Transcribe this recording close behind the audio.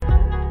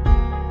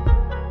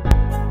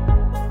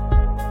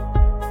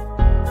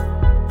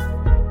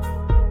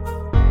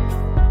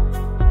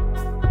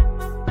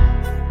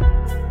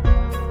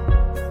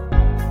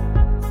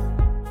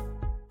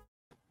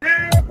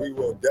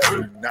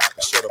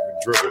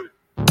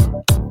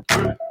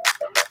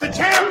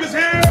champ is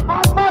here.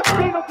 I must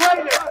be the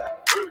greatest.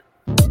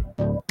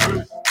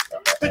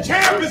 The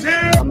champ is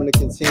here. I'm going to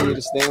continue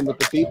to stand with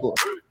the people.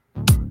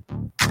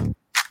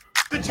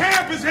 The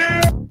champ is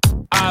here.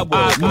 I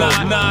will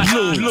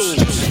not lose.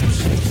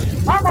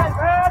 I'm a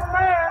bad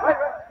man.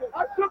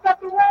 I took up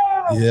the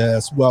world.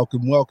 Yes,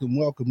 welcome.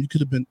 You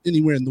could have been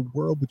anywhere in the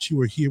world, but you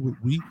are here with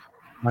we.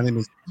 My name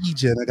is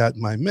EJ, and I got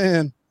my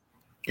man.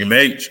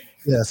 MH.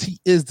 Yes, he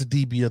is the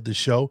DB of the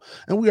show,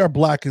 and we are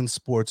Black in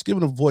Sports,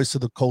 giving a voice to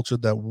the culture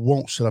that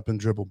won't shut up and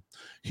dribble.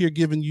 Here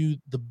giving you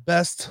the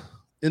best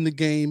in the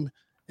game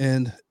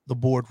and the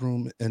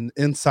boardroom and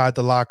inside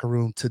the locker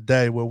room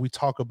today, where we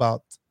talk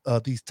about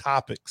these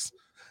topics.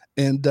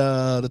 And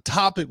the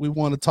topic we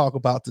want to talk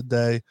about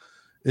today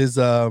is,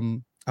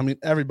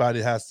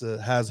 everybody has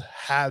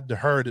had to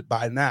heard it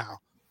by now.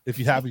 If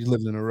you haven't, you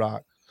lived in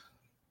Iraq.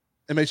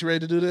 MH, you ready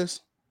to do this?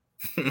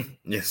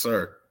 Yes,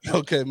 sir.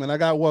 Okay, man, I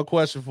got one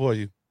question for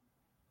you.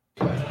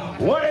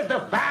 What is the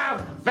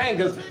five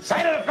fingers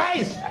say to the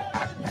face?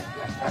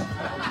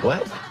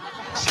 What?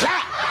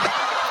 Slap.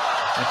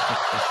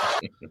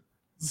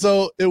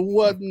 So it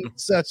wasn't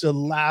such a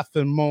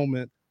laughing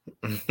moment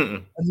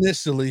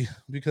initially,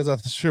 because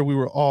I'm sure we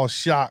were all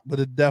shocked, but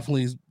it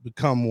definitely has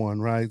become one,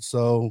 right?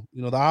 So,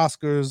 the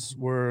Oscars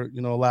were,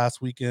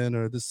 last weekend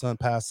or this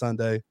past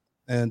Sunday,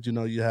 and,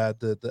 you had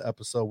the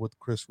episode with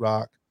Chris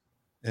Rock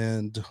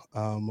and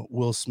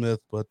Will Smith,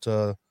 but,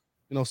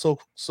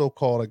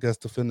 so-called, I guess,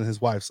 defending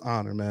his wife's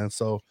honor, man.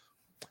 So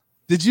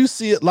did you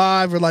see it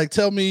live, or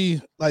tell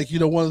me,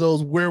 one of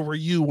those, where were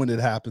you when it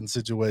happened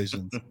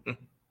situations?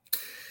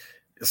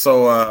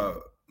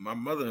 So my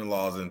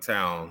mother-in-law's in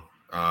town,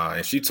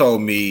 and she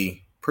told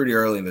me pretty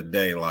early in the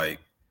day,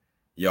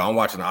 yo, I'm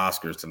watching the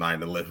Oscars tonight in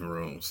the living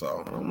room.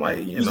 So I'm like,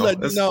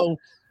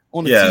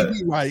 on the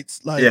TV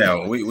rights, I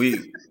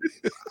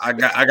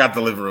got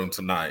the living room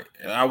tonight,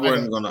 and I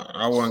wasn't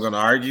gonna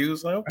argue.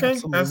 It's like, okay,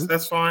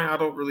 that's fine. I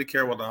don't really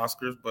care about the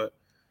Oscars, but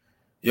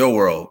your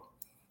world.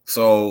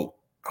 So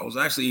I was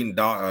actually eating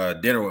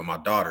dinner with my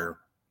daughter.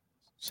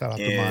 Shout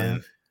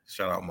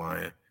out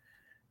Maya.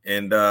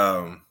 And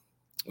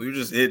we were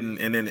just eating,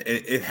 and then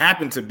it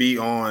happened to be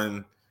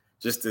on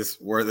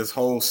just where this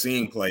whole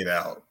scene played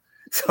out.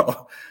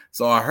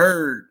 So I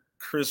heard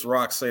Chris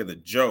Rock say the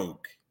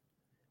joke,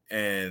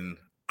 and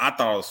I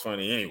thought it was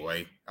funny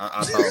anyway.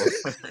 I thought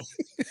it was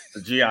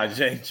the G.I.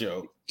 Jane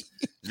joke,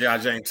 G.I.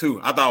 Jane 2.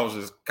 I thought it was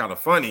just kind of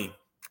funny,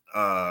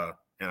 and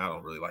I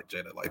don't really like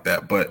Jada like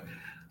that, but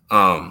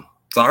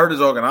so I heard the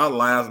joke and I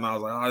laughed and I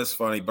was like, oh, that's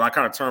funny. But I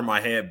kind of turned my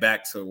head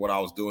back to what I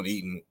was doing,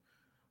 eating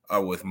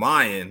with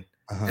Mayan.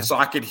 And so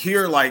I could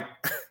hear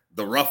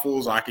the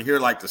ruffles. I could hear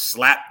the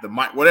slap, the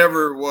mic,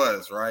 whatever it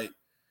was, right?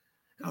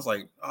 I was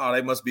like, oh,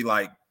 they must be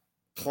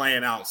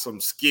playing out some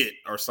skit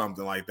or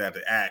something like that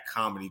to add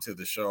comedy to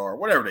the show or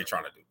whatever they're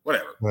trying to do,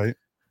 whatever. Right.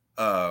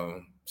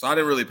 So I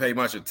didn't really pay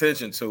much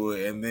attention to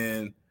it. And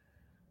then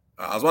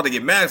I was about to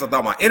get mad because I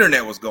thought my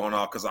internet was going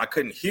off because I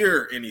couldn't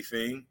hear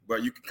anything,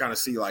 but you could kind of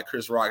see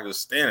Chris Rock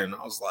just standing.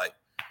 I was like,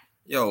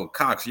 yo,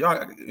 Cox, y'all,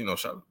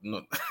 shout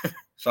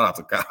out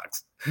to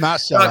Cox.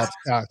 Not shout out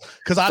to Cox.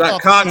 Because I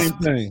thought Cox, the same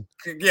thing.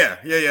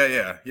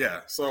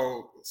 Yeah.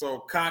 So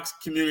Cox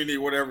Community,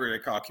 whatever they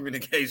call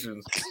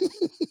communications.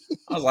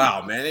 I was like,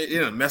 oh man,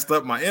 it messed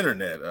up my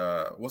internet.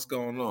 What's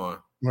going on?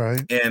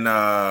 Right. And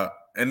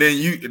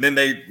then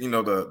they,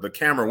 the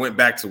camera went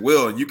back to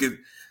Will, and you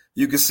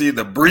could see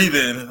the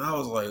breathing. And I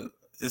was like,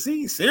 is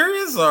he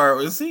serious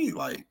or is he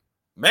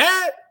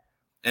mad?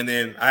 And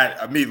then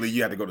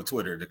you had to go to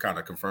Twitter to kind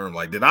of confirm,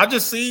 did I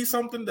just see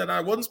something that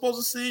I wasn't supposed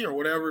to see or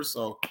whatever?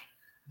 So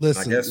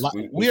listen, I guess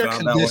we are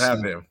found out what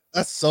happened. conditioned.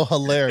 That's so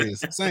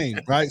hilarious. Same,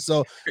 right?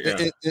 So,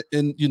 yeah.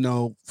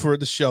 and for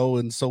the show,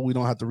 and so we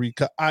don't have to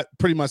recut.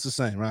 Pretty much the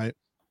same, right?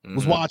 Mm-hmm.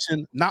 Was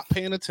watching, not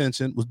paying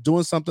attention, was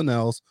doing something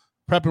else,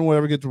 prepping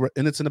whatever,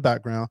 and it's in the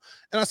background.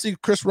 And I see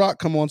Chris Rock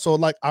come on, so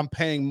I'm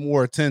paying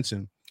more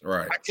attention.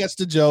 Right. I catch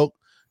the joke,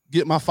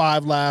 get my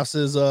 5 laughs,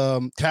 as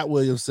Cat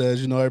Williams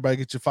says. Everybody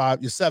get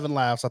your 7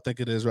 laughs. I think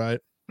it is, right?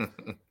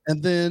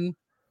 And then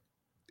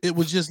it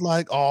was just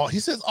he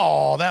says,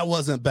 oh, that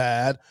wasn't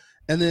bad.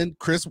 And then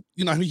Chris,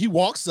 he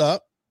walks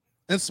up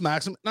and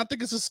smacks him. And I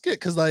think it's a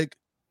skit because,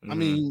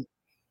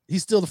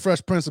 he's still the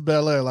Fresh Prince of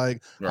Bel-Air. Right.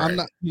 I'm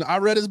not. I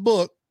read his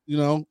book,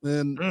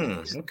 and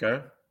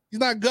okay, he's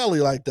not gully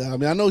like that. I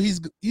mean, I know he's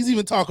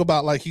even talk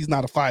about he's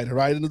not a fighter,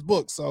 right, in his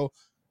book. So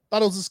I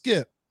thought it was a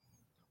skit.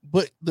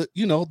 But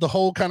the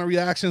whole kind of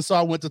reaction. So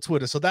I went to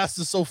Twitter. So that's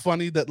just so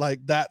funny that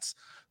that's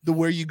the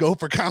where you go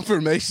for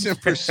confirmation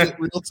for shit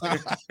real time.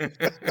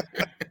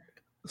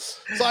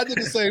 So I did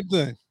the same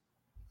thing.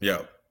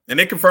 Yeah. And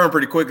they confirmed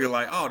pretty quickly,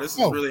 oh, this is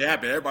really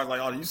happening. Everybody's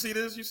like, oh, you see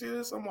this? You see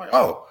this? I'm like,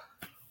 oh,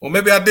 well,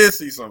 maybe I did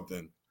see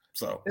something.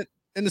 So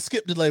and the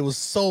skip delay was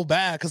so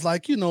bad because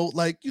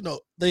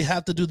they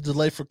have to do the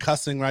delay for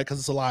cussing, right? Because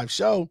it's a live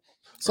show.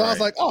 So right. I was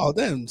like, oh,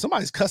 damn,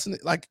 somebody's cussing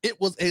it.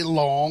 It was a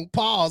long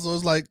pause. I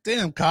was like,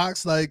 damn,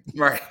 Cox, right.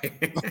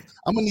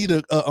 I'm gonna need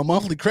a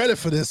monthly credit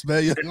for this,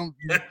 man.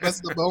 That's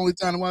the only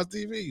time to watch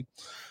TV.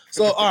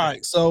 So all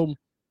right, so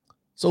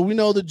So we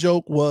know the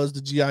joke was the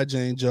G.I.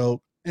 Jane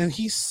joke, and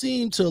he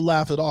seemed to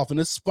laugh it off.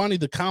 And it's funny,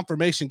 the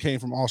confirmation came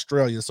from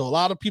Australia. So a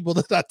lot of people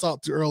that I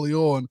talked to early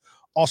on,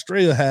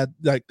 Australia had,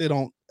 like, they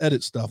don't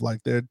edit stuff.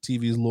 Like, their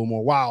TV is a little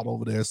more wild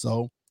over there.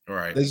 So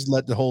Right. they just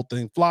let the whole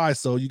thing fly.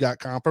 So you got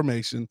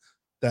confirmation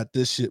that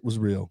this shit was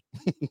real.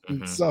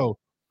 So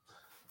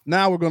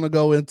now we're going to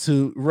go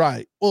into,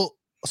 right. Well,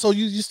 so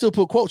you still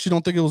put quotes. You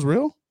don't think it was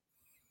real?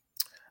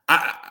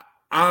 I'm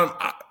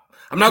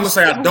not gonna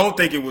say I don't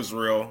think it was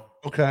real.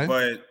 Okay.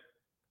 But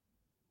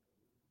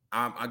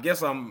I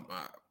guess I'm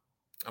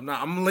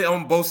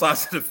on both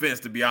sides of the fence,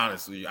 to be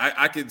honest with you.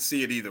 I can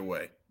see it either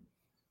way.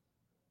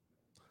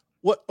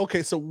 What?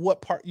 Okay, so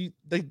what part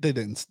they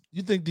didn't?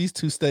 You think these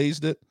two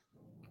staged it?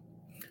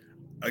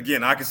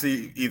 Again, I can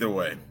see either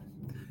way.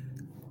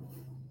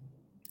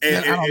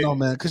 I don't know,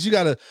 man, because you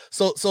gotta.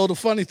 So the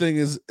funny thing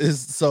is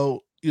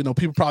so, you know,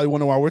 people probably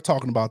wonder why we're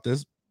talking about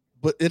this,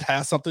 but it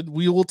has something.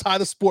 We will tie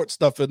the sports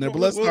stuff in there, but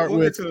let's start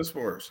with get to the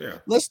sports. Yeah,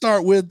 let's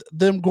start with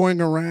them going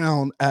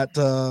around at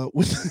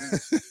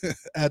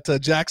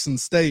Jackson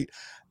State,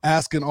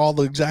 asking all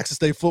the Jackson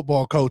State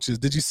football coaches.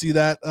 Did you see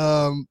that?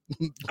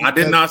 I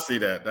did not see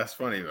that. That's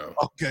funny though.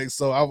 Okay,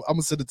 so I'm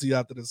gonna send it to you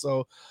after this.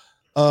 So,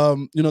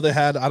 you know, they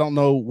had, I don't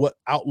know what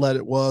outlet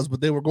it was, but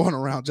they were going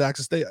around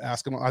Jackson State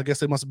asking. I guess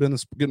they must have been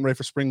getting ready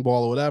for spring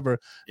ball or whatever.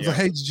 It's like,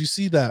 hey, did you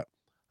see that?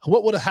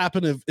 What would have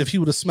happened if he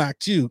would have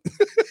smacked you?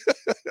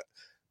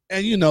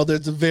 And, you know,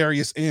 there's the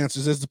various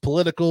answers. There's the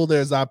political.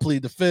 There's I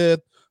plead the fifth.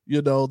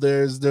 You know,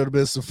 there'd have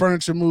been some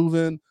furniture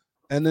moving,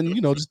 and then,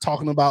 you know, just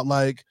talking about,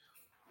 like,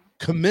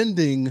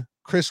 commending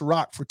Chris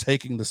Rock for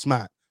taking the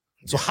smack.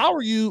 So how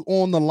are you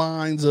on the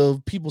lines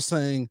of people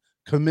saying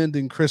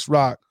commending Chris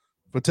Rock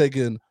for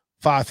taking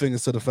 5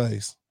 fingers to the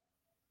face?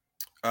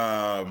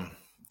 I'm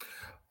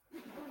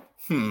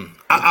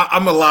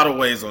a lot of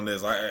ways on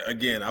this.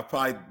 I've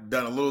probably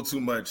done a little too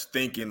much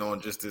thinking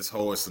on just this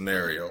whole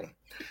scenario.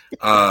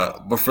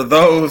 But for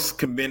those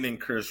commending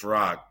Chris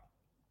Rock,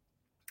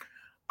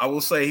 I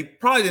will say he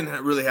probably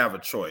didn't really have a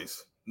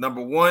choice.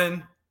 Number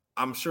one,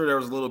 I'm sure there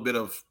was a little bit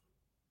of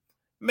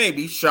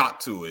maybe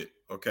shock to it.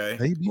 Okay.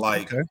 Maybe.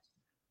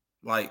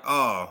 Like,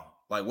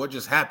 what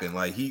just happened?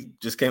 Like, he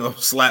just came up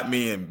and slapped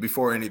me and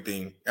before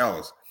anything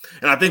else.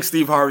 And I think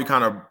Steve Harvey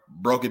kind of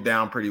broke it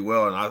down pretty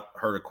well. And I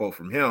heard a quote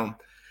from him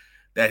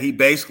that he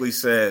basically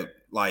said,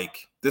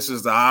 like, this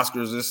is the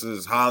Oscars, this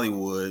is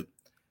Hollywood.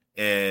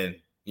 And,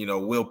 you know,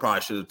 Will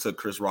probably should have took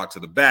Chris Rock to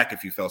the back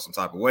if he felt some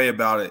type of way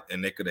about it,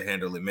 and they could have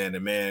handled it man to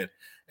man.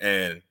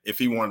 And if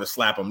he wanted to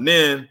slap him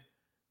then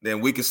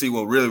we could see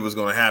what really was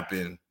going to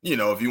happen, you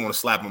know, if you want to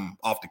slap him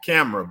off the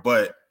camera.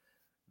 But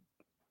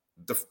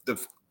the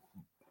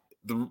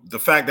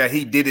fact that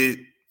he did it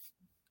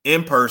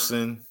in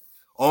person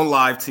on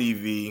live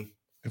TV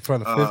in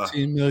front of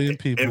 15 million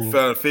people. In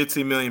front of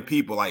 15 million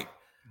people, like,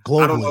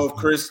 globally. I don't know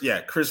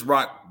if Chris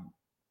Rock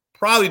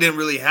probably didn't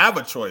really have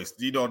a choice,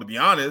 you know, to be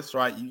honest,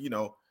 right? You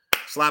know,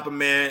 slap a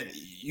man,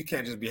 you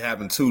can't just be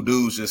having two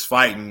dudes just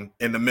fighting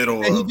in the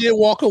middle. And he did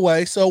walk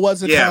away, so it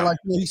wasn't kind of like,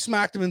 you know, he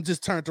smacked him and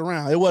just turned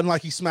around. It wasn't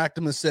like he smacked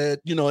him and said,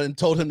 you know, and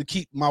told him to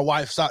keep my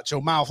wife's out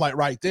your mouth, like,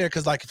 right there.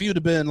 Because, like, if he would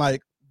have been,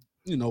 like,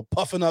 you know,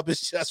 puffing up his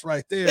chest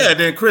right there. Yeah,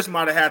 then Chris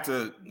might have had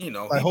to, you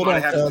know, like, hold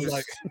on,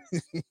 like,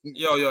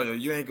 yo,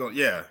 you ain't going.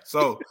 Yeah,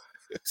 so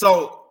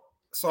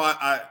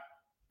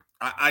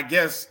I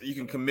guess you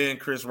can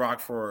commend Chris Rock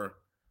for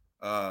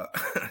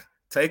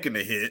taking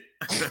the hit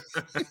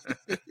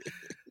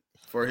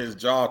for his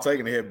jaw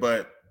taking the hit,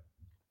 but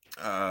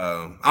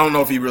I don't know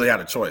if he really had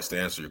a choice, to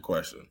answer your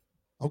question.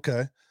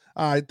 Okay.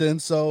 All right, then.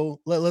 So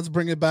let's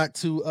bring it back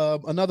to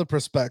another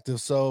perspective.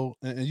 So,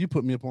 and you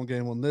put me up on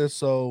game on this.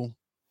 So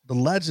the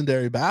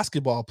legendary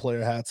basketball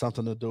player had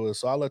something to do with it.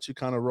 So I'll let you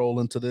kind of roll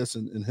into this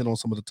and hit on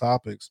some of the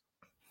topics.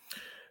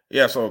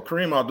 Yeah, so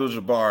Kareem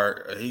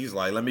Abdul-Jabbar, he's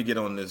like, let me get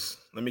in on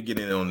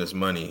this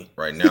money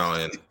right now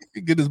and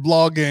get his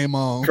blog game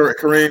on.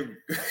 Kareem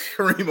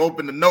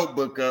opened the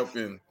notebook up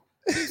and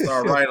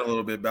started writing a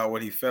little bit about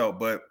what he felt.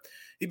 But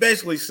he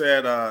basically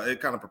said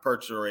it kind of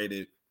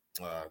perpetuated,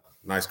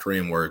 nice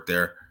Kareem word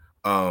there,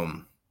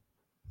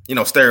 you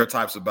know,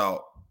 stereotypes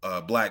about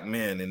black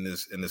men in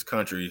this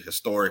country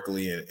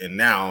historically and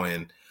now.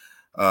 And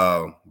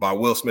by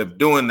Will Smith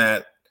doing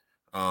that,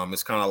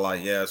 it's kind of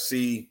like, yeah,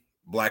 see,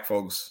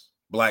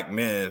 black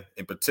men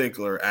in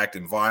particular act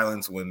in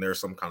violence when there's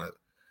some kind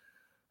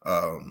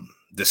of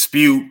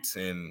dispute.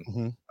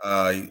 And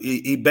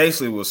he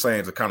basically was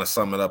saying, to kind of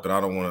sum it up, and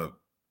I don't want to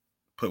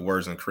put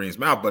words in Kareem's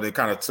mouth, but it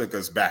kind of took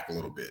us back a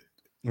little bit,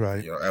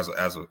 right? You know,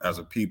 as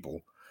a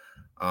people.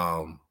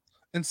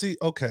 And see,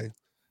 okay,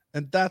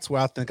 and that's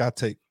where I think I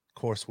take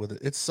course with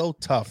it. It's so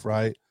tough,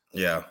 right?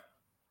 Yeah,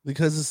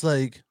 because it's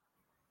like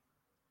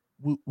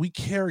we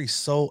carry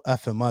so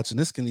effing much, and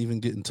this can even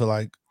get into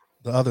like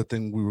the other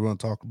thing we were going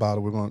to talk about,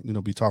 or we're going to, you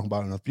know, be talking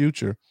about in the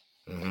future.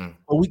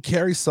 But we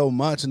carry so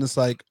much, and it's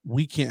like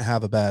we can't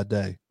have a bad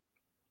day,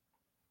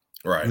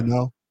 right? You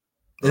know,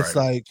 it's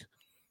like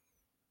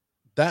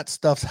that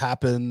stuff's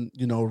happened,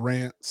 you know,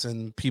 rants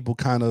and people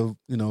kind of,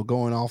 you know,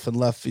 going off in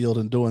left field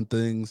and doing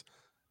things.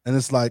 And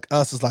it's like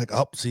us is like,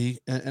 oh, see,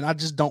 and I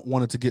just don't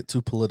want it to get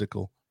too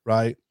political,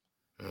 right?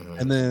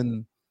 And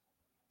then,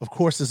 of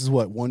course, this is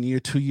what 1 year,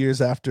 2 years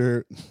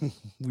after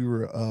we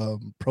were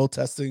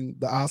protesting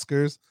the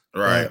Oscars,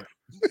 Right.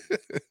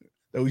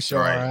 that we show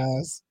our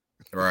ass,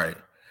 right.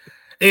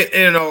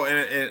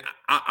 And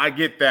I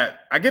get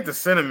that. I get the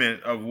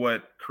sentiment of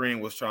what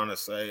Kareem was trying to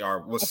say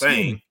or was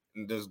saying.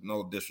 There's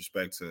no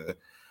disrespect to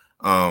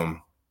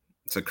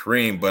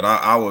Kareem, but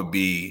I would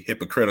be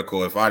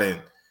hypocritical if I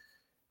didn't,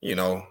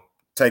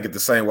 take it the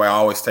same way I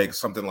always take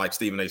something like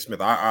Stephen A.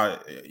 Smith.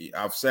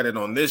 I've said it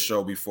on this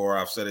show before.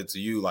 I've said it to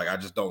you. Like, I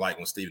just don't like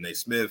when Stephen A.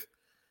 Smith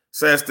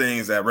says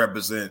things that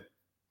represent,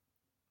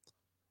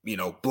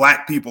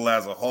 black people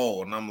as a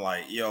whole. And I'm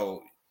like,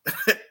 yo,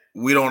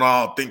 we don't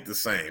all think the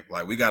same.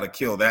 Like, we got to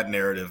kill that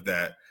narrative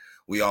that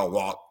we all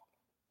walk,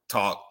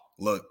 talk,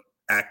 look,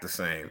 act the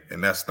same.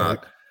 And that's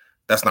not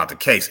the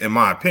case, in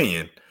my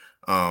opinion.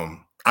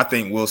 I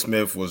think Will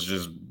Smith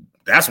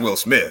that's Will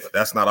Smith.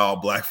 That's not all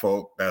black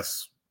folk.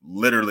 That's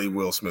literally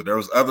Will Smith. There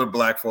was other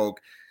black folk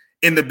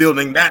in the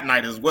building that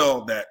night as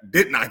well that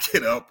did not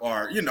get up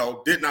or,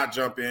 did not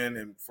jump in,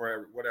 and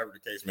for whatever the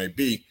case may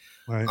be,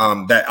 right.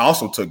 That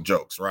also took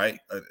jokes, right?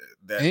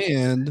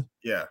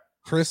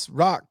 Chris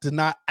Rock did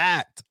not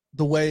act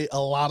the way a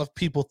lot of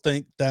people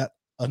think that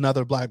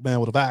another black man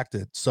would have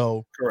acted.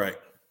 So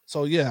correct.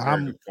 So yeah,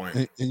 and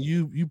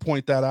you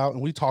point that out,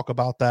 and we talk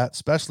about that,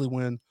 especially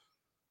when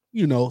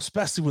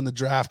the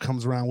draft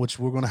comes around, which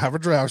we're going to have a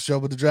draft show,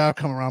 but the draft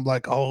come around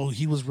like, oh,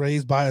 he was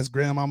raised by his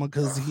grandmama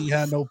because he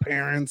had no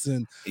parents,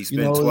 and he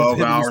spent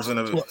 12 hours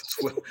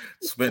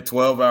spent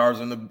 12 hours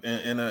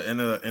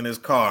in his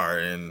car,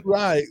 and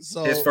right.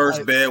 So his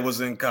first bed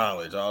was in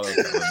college. All those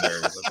kind of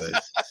narratives.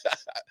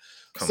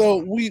 So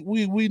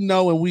we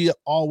know, and we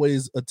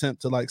always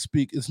attempt to like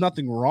speak. It's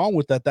nothing wrong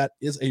with that. That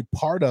is a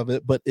part of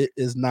it, but it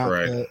is not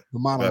the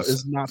mono.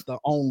 Is not the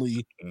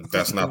only.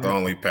 That's not the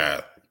only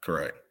path.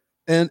 Correct.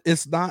 And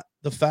it's not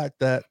the fact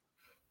that.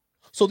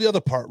 So the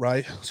other part,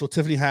 right? So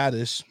Tiffany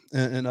Haddish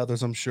and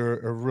others, I'm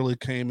sure, really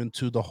came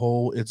into the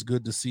whole. It's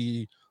good to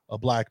see a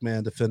black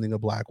man defending a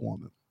black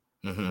woman,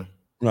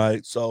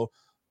 right? So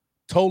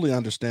totally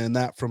understand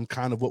that from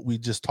kind of what we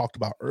just talked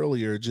about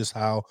earlier, just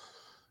how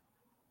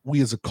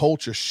we as a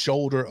culture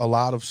shoulder a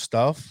lot of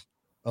stuff,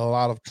 a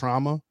lot of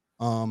trauma.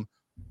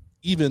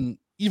 Even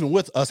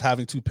with us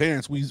having two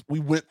parents, we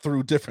went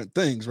through different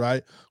things,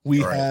 right? We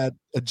had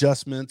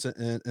adjustments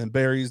and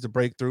barriers to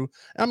break through.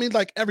 I mean,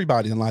 like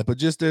everybody in life, but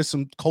just there's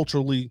some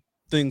culturally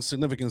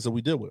significance that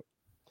we deal with.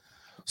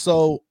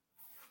 So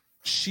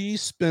she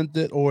spent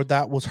it, or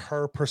that was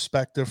her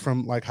perspective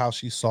from like how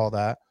she saw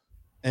that.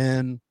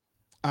 And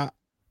I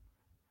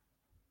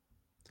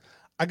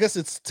guess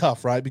it's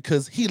tough, right?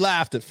 Because he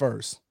laughed at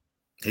first.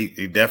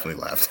 He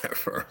definitely laughed at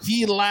first.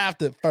 He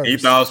laughed at first. He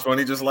thought it was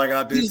funny, just like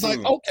I did. He's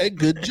like, okay,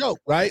 good joke,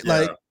 right? Yeah.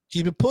 Like,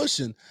 keep it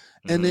pushing.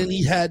 And then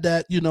he had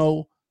that,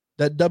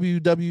 that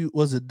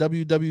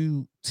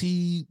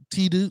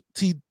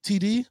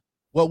WWTD.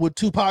 What would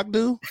Tupac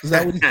do? Is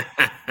that what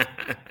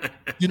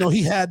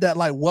he had that,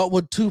 like, what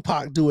would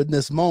Tupac do in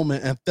this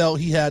moment, and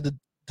felt he had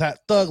that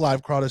thug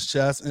life across his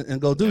chest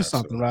and go do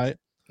something, right?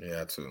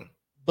 Yeah, too.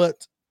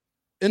 But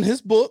in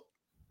his book,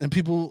 and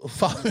people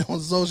follow me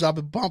on social, I've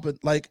been bumping,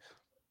 like,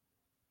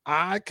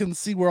 I can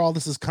see where all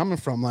this is coming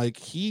from. Like,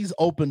 he's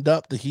opened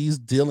up that he's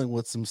dealing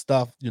with some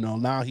stuff,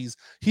 now he's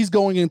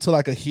going into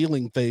like a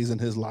healing phase in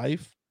his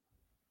life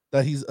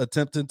that he's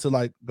attempting to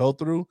like go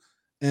through.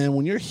 And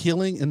when you're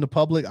healing in the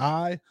public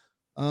eye,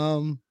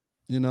 that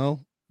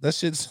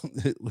shit's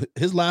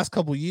his last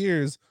couple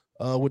years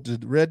with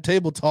the red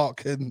table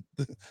talk and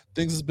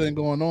things that's been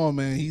going on,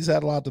 man. He's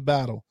had a lot to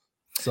battle.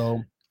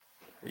 So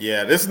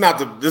yeah, this is not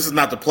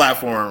the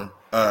platform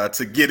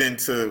to get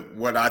into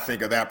what I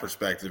think of that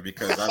perspective,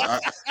 because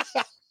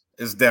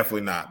it's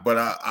definitely not. But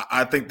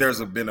I think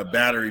there's been a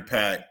battery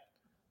pack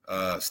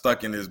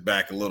stuck in his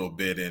back a little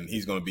bit, and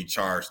he's going to be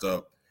charged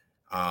up.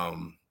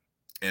 And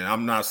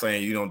I'm not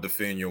saying you don't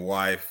defend your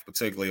wife,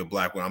 particularly a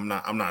black one.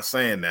 I'm not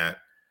saying that.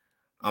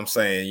 I'm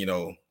saying,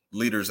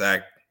 leaders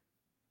act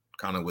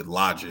kind of with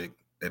logic.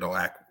 They don't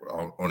act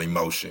on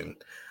emotion,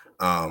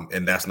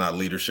 and that's not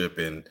leadership.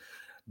 And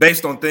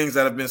based on things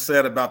that have been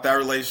said about that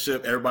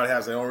relationship, everybody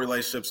has their own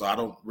relationship, so I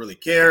don't really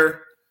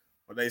care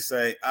what they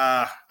say.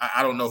 I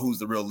don't know who's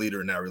the real leader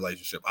in that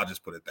relationship. I'll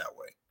just put it that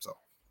way. So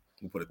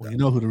we'll put it that way. You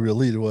know who the real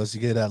leader was.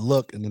 You gave that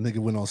look, and the nigga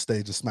went on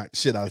stage and smacked the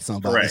shit out of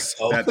somebody. Correct.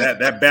 So.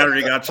 That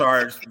battery got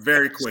charged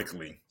very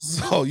quickly.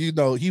 So,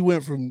 he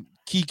went from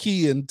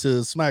kiki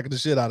to smacking the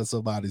shit out of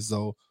somebody.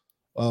 So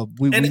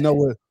we know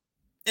what.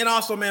 And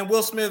also, man,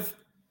 Will Smith,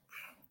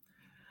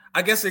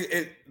 I guess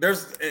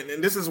there's,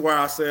 and this is where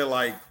I said,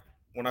 like,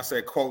 when I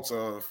said quotes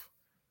of,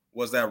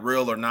 was that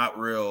real or not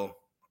real?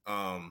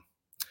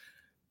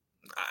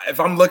 If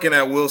I'm looking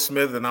at Will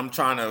Smith and I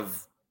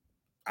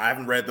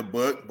haven't read the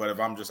book, but if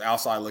I'm just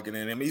outside looking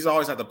at him, he's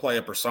always had to play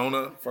a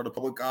persona for the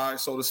public eye,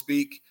 so to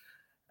speak.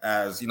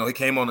 As, he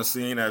came on the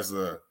scene as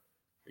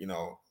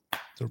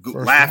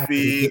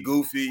laughy,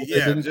 goofy.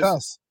 Yeah.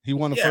 He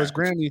won the first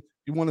Grammy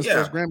He won his Yeah.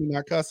 first Grammy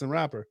not cussing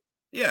rapper.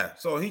 Yeah,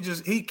 so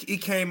he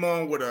came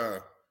on with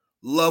a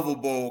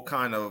lovable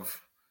kind of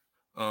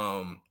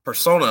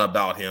persona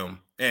about him,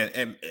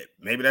 and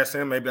maybe that's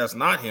him, maybe that's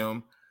not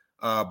him.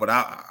 But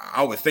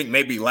I would think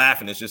maybe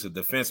laughing is just a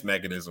defense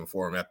mechanism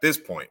for him at this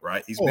point,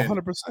 right? He's been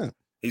 100%.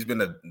 He's been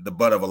the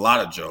butt of a lot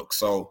of jokes,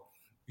 so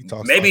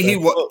Maybe he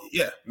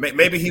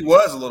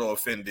was a little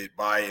offended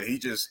by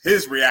it.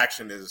 His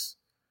reaction is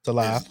to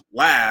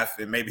laugh,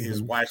 and maybe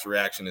his wife's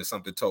reaction is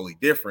something totally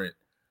different.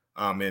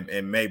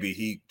 And maybe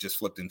he just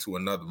flipped into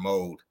another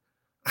mode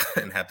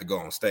and had to go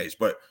on stage.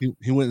 But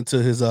he went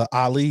into his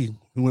Ali.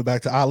 He went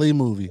back to Ali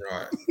movie.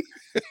 Right.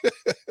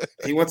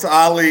 He went to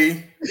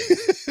Ali,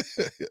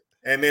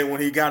 and then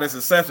when he got his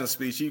acceptance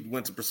speech, he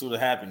went to Pursuit of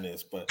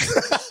Happiness. But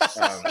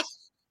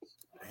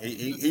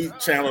he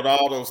channeled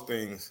all those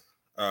things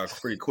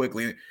pretty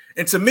quickly.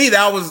 And to me,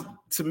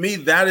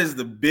 that is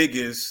the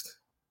biggest.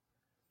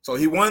 So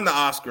he won the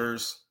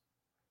Oscars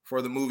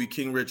for the movie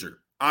King Richard.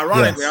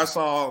 Ironically, I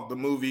saw the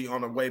movie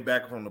on the way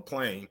back from the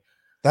plane.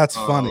 That's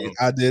funny.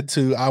 I did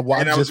too. I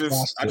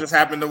just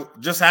happened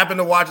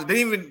to watch it. I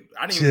didn't even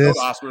know the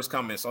Oscars was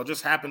coming, so I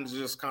just happened to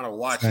just kind of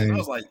watch it. I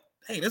was like,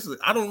 hey,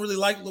 I don't really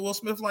like Will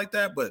Smith like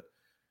that, but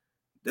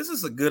this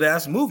is a good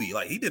ass movie.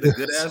 Like, he did a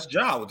good ass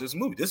job with this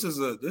movie. This is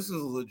a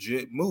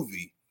legit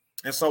movie.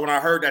 And so when I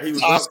heard that he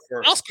was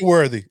Oscar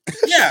worthy,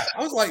 yeah,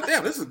 I was like,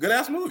 damn, this is a good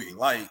ass movie.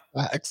 Like,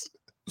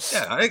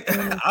 yeah, I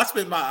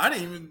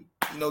didn't even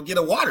get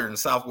a water in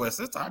Southwest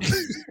this time.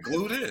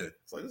 Glued in.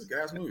 It's like, this is a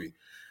good ass movie.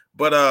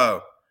 But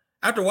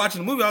after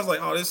watching the movie, I was like,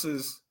 oh, this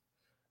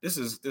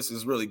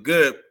is really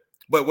good.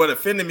 But what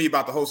offended me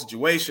about the whole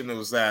situation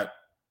was that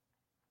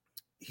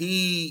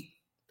he,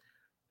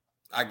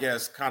 I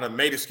guess, kind of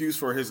made excuse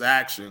for his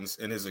actions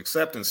in his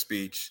acceptance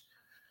speech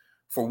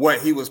for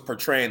what he was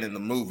portraying in the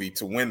movie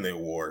to win the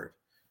award.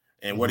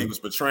 And what he was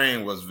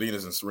portraying was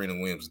Venus and Serena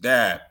Williams'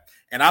 dad.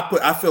 And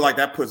I feel like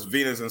that puts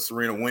Venus and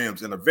Serena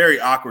Williams in a very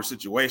awkward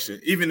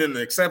situation. Even in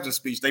the acceptance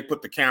speech, they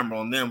put the camera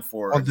on them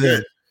for a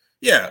good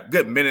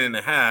minute and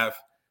a half.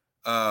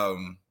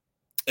 And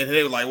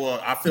they were like, well,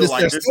 I feel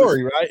like this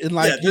story, right? And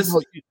like,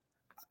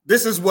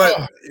 this is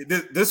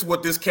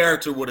what this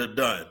character would have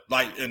done,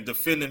 like in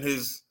defending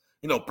his,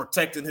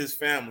 protecting his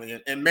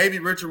family. And maybe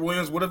Richard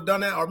Williams would have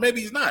done that, or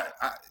maybe he's not.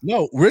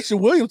 No, Richard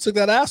Williams took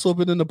that ass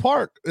whooping in the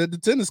park at the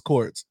tennis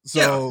courts.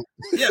 So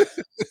yeah.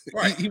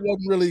 Right. he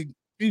wasn't really.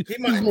 He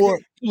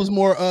was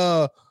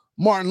more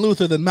Martin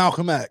Luther than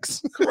Malcolm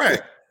X.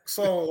 Correct.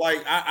 So,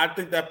 like, I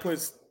think that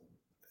puts.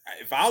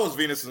 If I was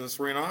Venus and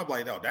Serena, I'd be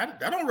like, no, that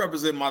don't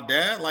represent my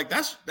dad. Like,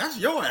 that's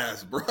your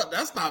ass, bro.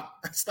 That's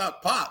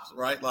not Pops,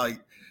 right?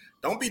 Like,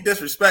 don't be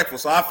disrespectful.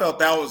 So I felt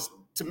that was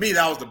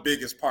the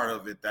biggest part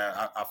of it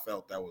that I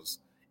felt that was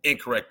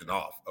incorrect and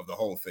off of the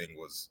whole thing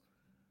was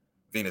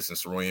Venus and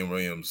Serena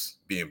Williams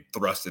being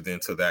thrusted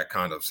into that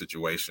kind of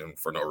situation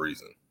for no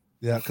reason.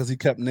 Yeah, because he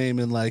kept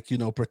naming, like,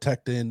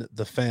 protecting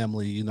the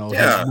family,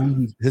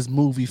 his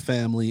movie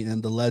family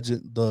and the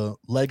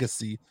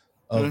legacy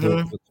of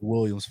the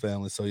Williams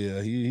family. So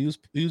yeah, he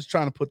was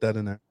trying to put that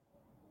in there.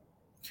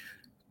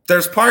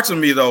 There's parts of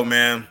me though,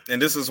 man,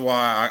 and this is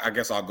why I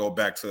guess I'll go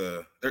back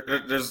to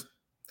there's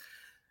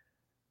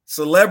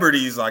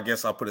celebrities, I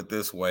guess I'll put it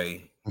this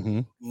way,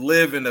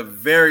 live in a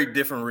very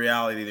different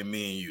reality than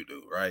me and you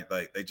do, right?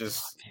 Like they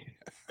just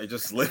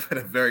live in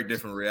a very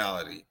different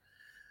reality.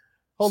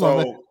 Hold on,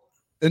 man.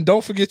 And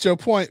don't forget your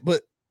point,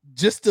 but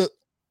just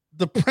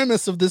the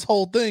premise of this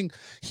whole thing,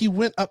 he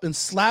went up and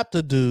slapped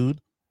a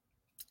dude,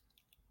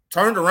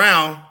 turned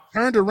around,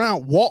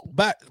 walked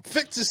back,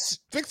 fixed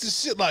his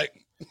shit like.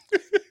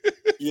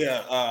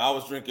 Yeah, I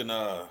was drinking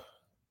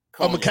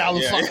Macallan.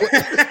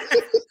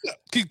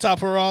 Keep top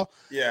her off.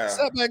 Yeah,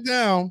 sat back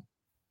down,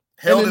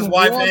 held his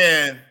wife's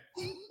hand,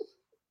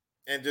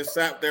 and just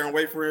sat there and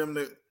wait for him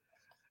to.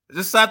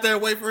 Just sat there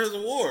and wait for his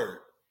award.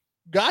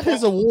 Got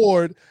his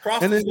award,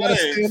 and then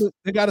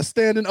got a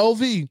standing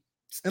OV.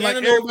 And like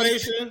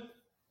ovation,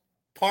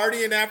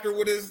 partying after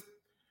with his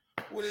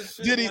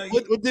shit. Did he? Like,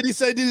 what did he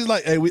say? Did he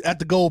like, hey, we at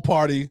the gold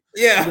party?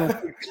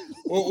 Yeah,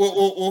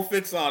 we'll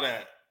fix all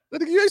that.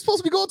 You ain't supposed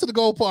to be going to the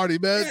gold party,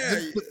 man.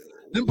 Yeah.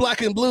 Them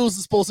black and blues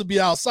is supposed to be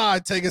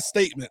outside taking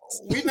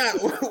statements. We not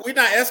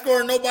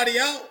escorting nobody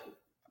out.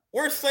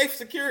 Where's safe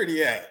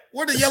security at?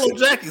 Where the yellow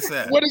jackets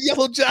at? Where the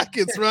yellow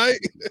jackets, right?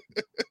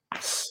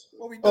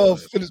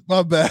 Finish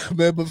my bad,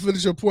 man. But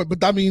finish your point.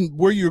 But I mean,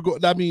 where you're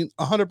going,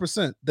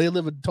 100%. They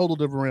live a total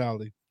different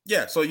reality.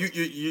 Yeah. So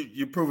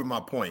you proving my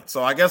point.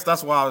 So I guess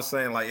that's why I was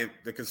saying, like,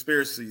 the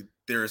conspiracy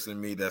theorist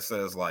in me that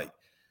says, like,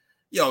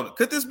 yo,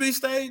 could this be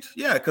staged?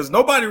 Yeah, because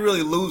nobody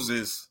really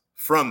loses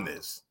from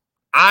this.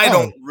 I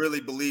don't really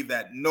believe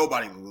that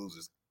nobody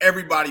loses.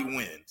 Everybody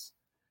wins.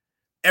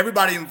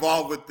 Everybody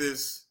involved with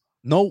this.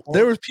 No,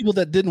 there were people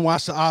that didn't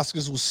watch the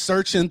Oscars, was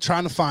searching,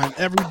 trying to find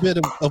every bit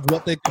of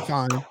what they could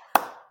find.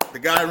 The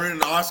guy running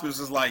the Oscars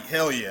is like,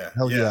 hell yeah.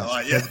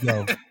 Like, let's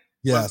go.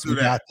 Yes, we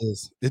got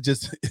this. It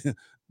just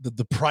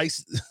the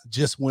price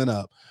just went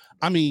up.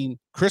 I mean,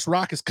 Chris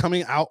Rock is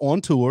coming out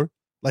on tour.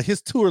 Like,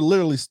 his tour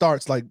literally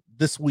starts like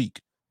this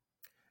week.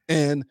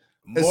 And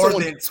more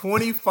than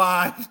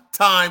 25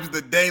 times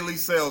the daily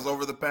sales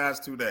over the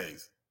past 2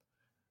 days.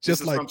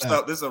 Just like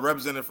that. This is a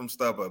representative from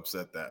StubHub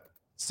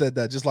said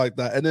that just like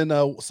that. And then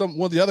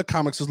one of the other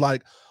comics was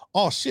like,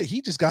 oh shit,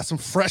 he just got some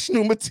fresh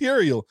new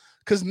material.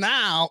 Because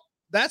now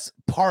that's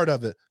part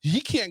of it.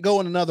 He can't go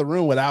in another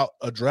room without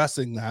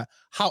addressing that.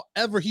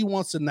 However, he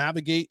wants to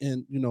navigate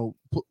and, you know,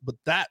 but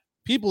that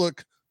people are,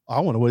 I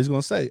wonder what he's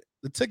going to say.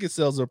 The ticket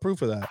sales are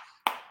proof of that.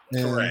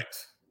 And,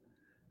 correct.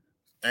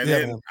 And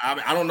then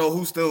I don't know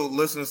who still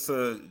listens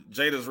to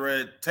Jada's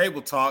Red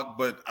Table Talk,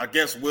 but I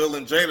guess Will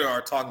and Jada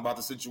are talking about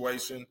the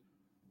situation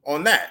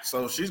on that.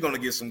 So she's going to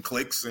get some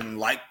clicks and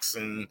likes,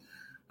 and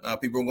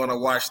people are going to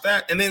watch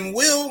that. And then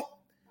Will,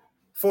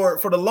 for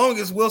the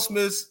longest, Will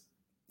Smith's,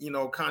 you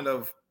know, kind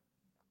of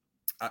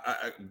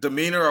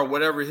demeanor or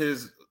whatever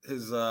his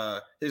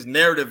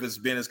narrative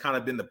has kind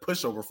of been the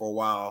pushover for a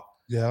while.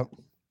 Yeah.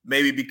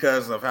 Maybe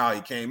because of how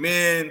he came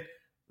in,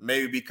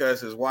 maybe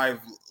because his wife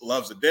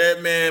loves a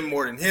dead man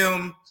more than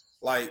him.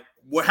 Like,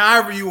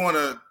 however you want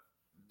to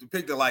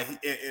depict it, like,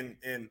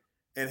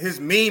 and his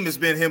meme has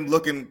been him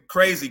looking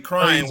crazy,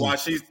 crying while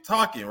she's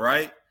talking,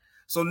 right?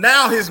 So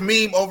now his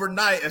meme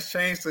overnight has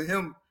changed to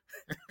him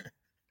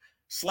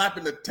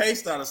slapping the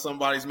taste out of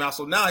somebody's mouth.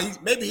 So now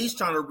he's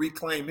trying to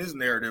reclaim his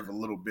narrative a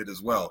little bit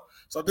as well.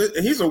 So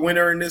he's a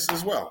winner in this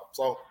as well.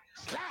 So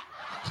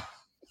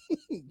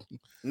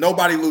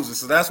nobody loses.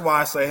 So that's why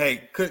I say,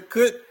 hey,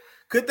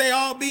 could they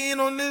all be in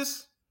on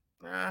this?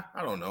 Nah,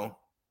 I don't know.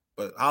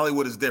 But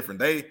Hollywood is different.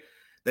 They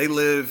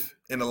live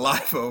in a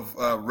life of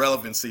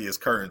relevancy as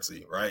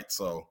currency, right?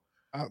 So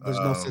there's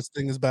no such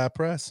thing as bad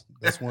press.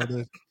 That's one of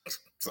the.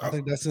 I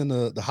think that's in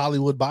the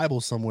Hollywood Bible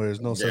somewhere.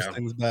 There's no such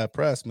thing as bad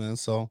press, man.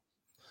 So,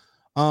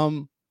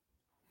 and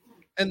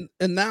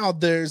now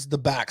there's the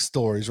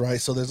backstories,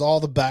 right? So there's all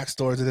the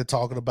backstories that they're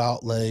talking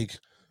about, like,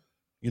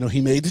 you know,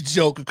 he made the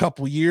joke a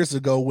couple of years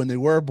ago when they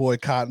were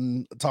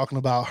boycotting, talking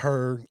about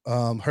her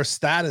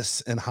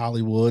status in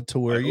Hollywood, to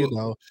where, you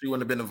know, she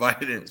wouldn't have been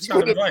invited in. She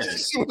wouldn't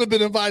have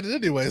been invited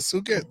anyway. So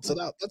who cares? So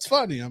that's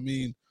funny. I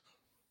mean,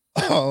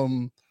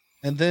 and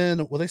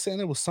then were they saying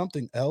there was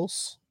something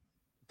else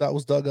that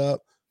was dug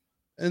up?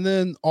 And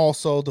then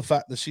also the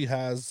fact that she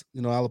has,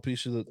 you know,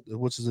 alopecia,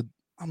 which is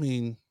I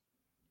mean,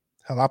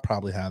 hell, I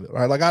probably have it,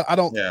 right? Like I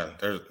don't.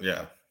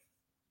 Yeah.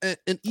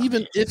 And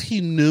even if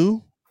he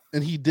knew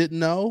and he didn't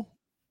know,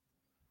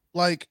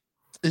 like,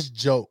 it's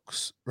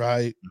jokes,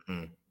 right?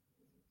 Mm-hmm.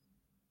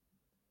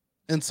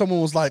 And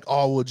someone was like,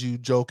 oh, would you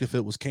joke if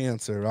it was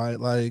cancer, right?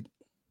 Like,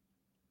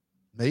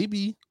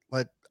 maybe.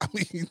 Like, I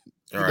mean,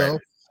 you know,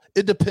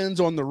 it depends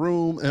on the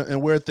room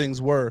and where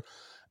things were.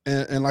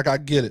 And like, I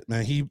get it,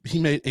 man. He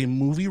made a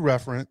movie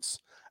reference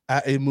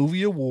at a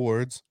movie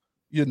awards,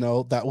 you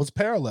know, that was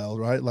parallel,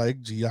 right?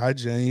 Like G.I.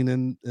 Jane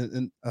and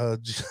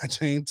G.I.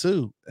 Jane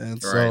 2.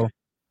 And so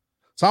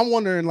I'm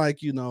wondering,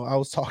 like, you know, I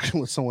was talking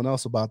with someone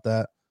else about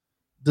that.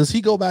 Does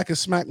he go back and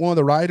smack one of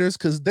the writers?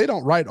 Because they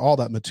don't write all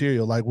that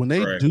material. Like, when they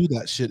do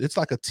that shit, it's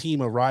like a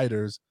team of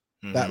writers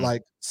that,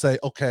 like, say,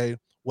 okay,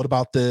 what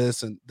about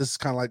this? And this is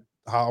kind of like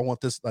how I want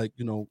this, like,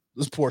 you know,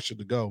 this portion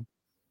to go.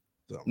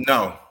 So.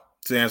 No,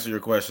 to answer your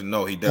question,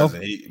 no, he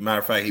doesn't. Matter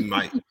of fact, he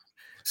might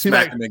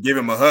smack him and give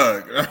him a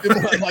hug.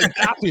 Like,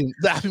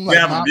 dap him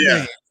like my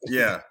man.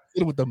 Yeah.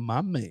 With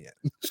my man.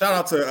 Shout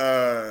out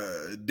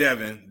to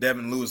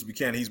Devin Lewis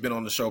Buchanan. He's been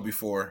on the show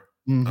before.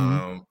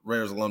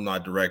 Raiders alumni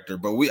director.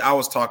 But I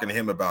was talking to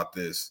him about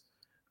this.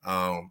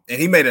 And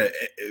he made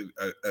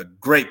a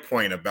great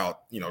point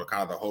about, you know,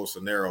 kind of the whole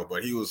scenario.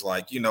 But he was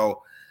like, you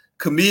know,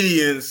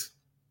 comedians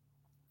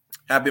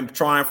have been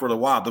trying for a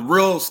while. The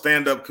real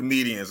stand-up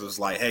comedians is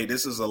like, hey,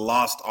 this is a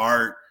lost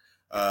art.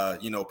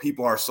 You know,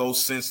 people are so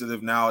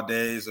sensitive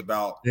nowadays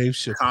about Dave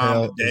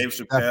Chappelle.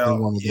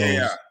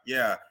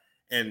 Yeah.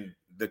 And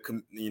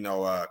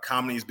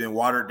comedy's been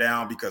watered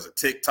down because of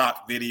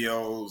TikTok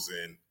videos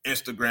and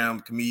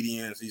Instagram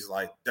comedians. He's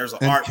like, there's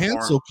an art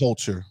cancel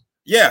culture.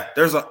 Yeah,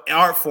 there's an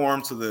art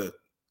form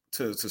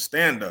to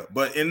stand up.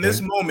 But in this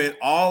moment,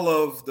 all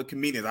of the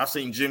comedians, I've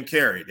seen Jim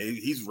Carrey,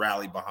 he's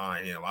rallied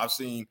behind him. I've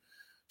seen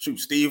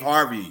Steve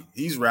Harvey,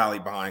 he's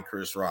rallied behind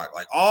Chris Rock.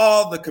 Like,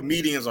 all the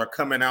comedians are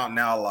coming out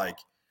now like,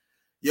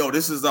 yo,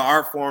 this is the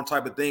art form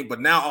type of thing.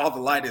 But now all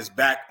the light is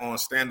back on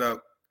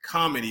stand-up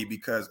comedy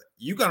because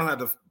you're going to have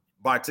to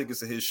buy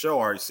tickets to his show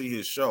or see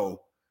his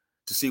show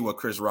to see what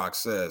Chris Rock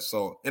says.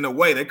 So in a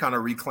way, they're kind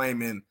of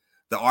reclaiming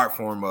the art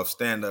form of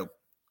stand-up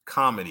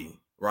comedy,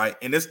 right?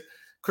 And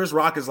Chris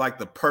Rock is like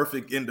the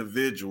perfect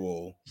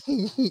individual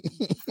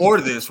for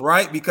this,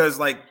 right? Because,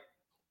 like,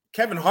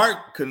 Kevin Hart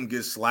couldn't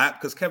get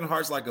slapped because Kevin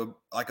Hart's like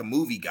a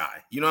movie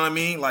guy. You know what I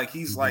mean? Like,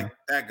 he's like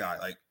that guy.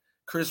 Like,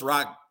 Chris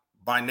Rock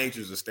by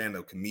nature is a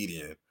stand-up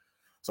comedian.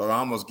 So it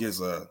almost gives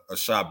a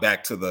shot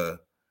back to the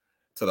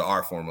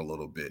art form a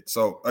little bit.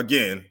 So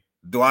again,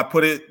 do I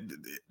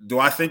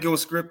think it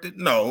was scripted?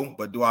 No.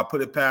 But do I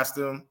put it past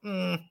them?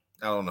 I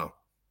don't know.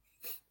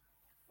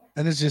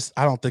 And it's just,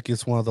 I don't think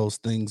it's one of those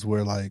things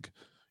where, like,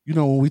 you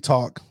know, when we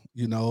talk,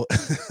 you know,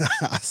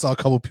 I saw a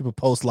couple of people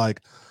post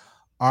like,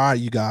 all right,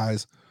 you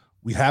guys,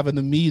 we having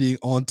a meeting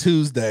on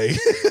Tuesday.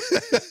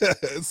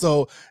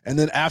 So, and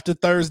then after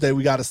Thursday,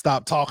 we got to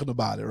stop talking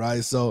about it,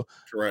 right? So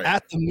Correct.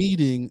 at the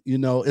meeting, you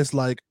know, it's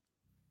like,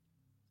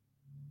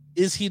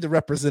 is he the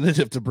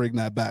representative to bring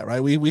that back,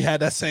 right? We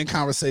had that same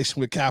conversation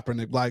with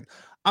Kaepernick. Like,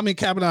 I mean,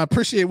 Kaepernick, I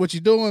appreciate what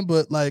you're doing,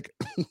 but like,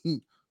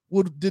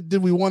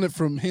 did we want it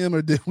from him,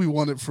 or did we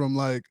want it from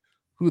like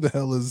who the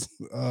hell is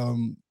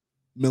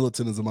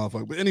militant as a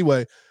motherfucker? But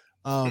anyway,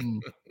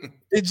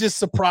 it's just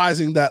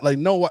surprising that like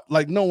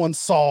no one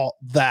saw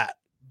that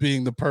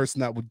being the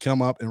person that would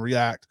come up and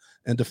react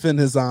and defend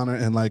his honor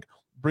and like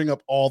bring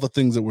up all the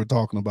things that we're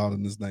talking about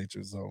in this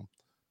nature. So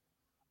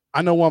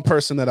I know one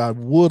person that I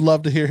would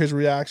love to hear his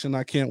reaction.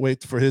 I can't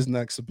wait for his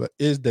next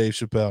is Dave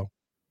Chappelle.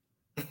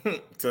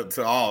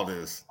 to all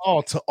this.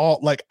 Oh, to all,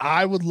 like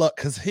I would love,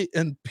 because he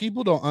and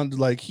people don't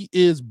like he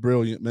is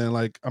brilliant, man.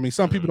 Like, I mean,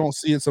 some people don't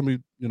see it, some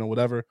people, you know,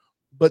 whatever,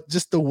 but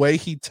just the way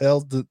he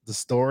tells the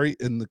story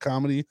in the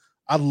comedy,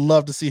 I'd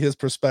love to see his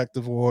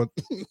perspective on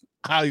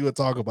how you would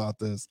talk about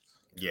this.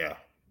 Yeah,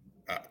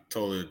 I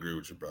totally agree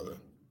with you, brother.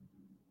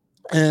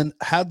 And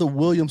had the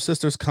Williams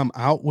sisters come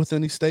out with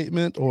any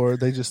statement, or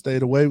they just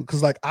stayed away?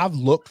 Because like I've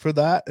looked for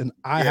that, and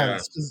I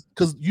haven't,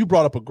 because you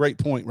brought up a great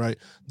point, right?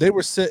 They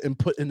were sitting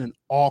put in an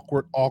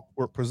awkward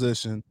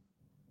position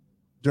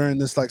during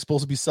this like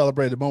supposed to be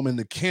celebrated moment.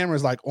 The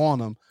camera's like on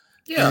them.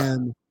 Yeah.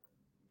 And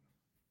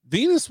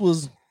Venus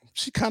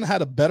she kind of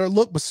had a better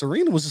look, but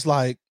Serena was just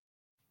like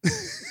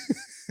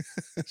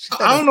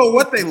I don't know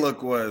what they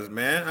look was,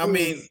 man. I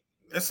mean,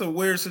 it's a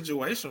weird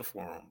situation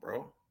for them,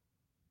 bro.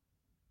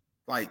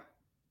 Like,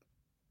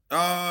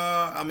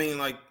 I mean,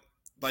 like,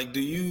 what do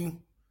you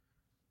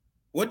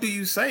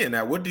say in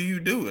that? What do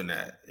you do in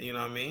that? You know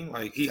what I mean?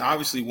 Like, he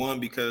obviously won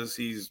because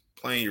he's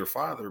playing your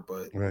father,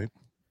 but right,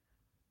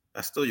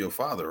 that's still your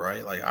father,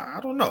 right? Like, I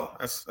don't know.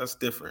 That's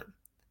different.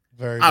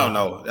 Very. I don't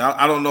know.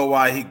 I don't know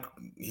why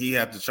he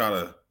had to try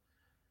to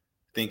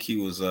think he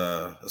was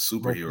a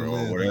superhero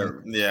or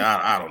whatever. Man. Yeah,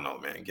 I don't know,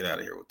 man. Get out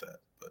of here with that.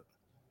 But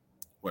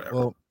whatever.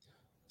 Well,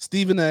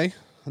 Stephen A.,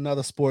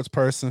 another sports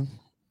person.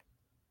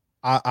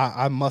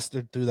 I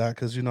mustered through that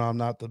because, you know, I'm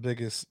not the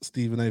biggest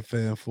Stephen A.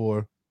 fan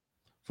for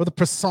the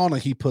persona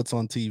he puts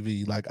on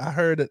TV. Like, I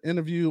heard an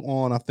interview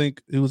on, I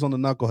think it was on the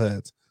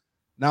Knuckleheads.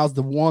 Now it's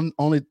the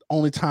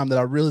only time that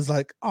I really was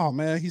like, oh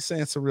man, he's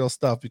saying some real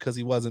stuff, because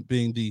he wasn't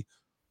being the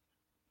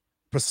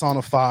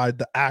personified,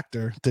 the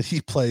actor that he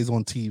plays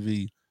on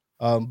TV.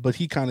 But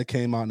he kind of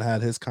came out and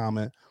had his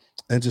comment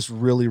and just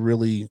really,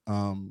 really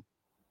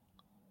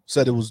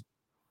said it was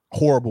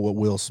horrible what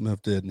Will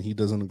Smith did, and he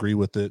doesn't agree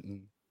with it.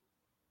 And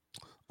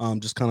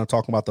just kind of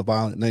talking about the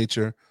violent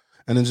nature,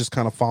 and then just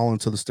kind of falling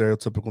to the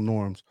stereotypical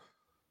norms.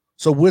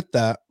 So with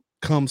that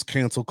comes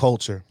cancel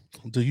culture.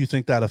 Do you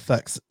think that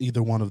affects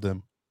either one of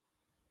them?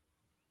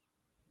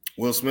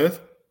 Will Smith?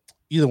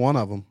 Either one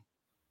of them.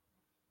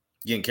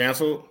 Getting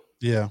canceled?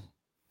 Yeah.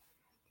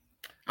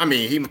 I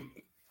mean,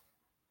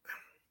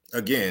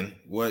 again,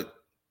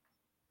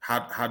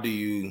 how do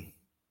you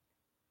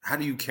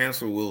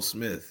cancel Will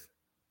Smith?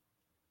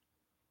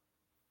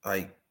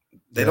 Like,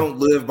 they don't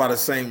live by the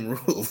same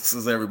rules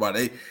as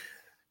everybody.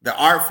 The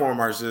art form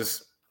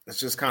it's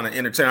just kind of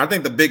entertaining. I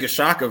think the biggest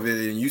shock of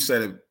it, and you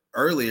said it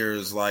earlier,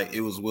 is like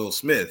it was Will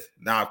Smith.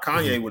 Now, if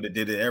Kanye would have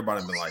did it,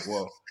 everybody would be like,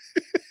 well,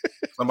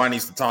 somebody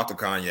needs to talk to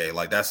Kanye.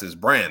 Like, that's his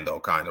brand, though,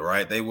 kind of,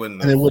 right? They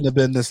wouldn't. And it wouldn't have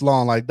been this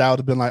long. Like, that would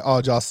have been like, oh,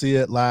 did y'all see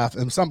it? Laugh.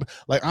 And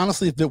like,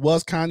 honestly, if it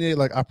was Kanye,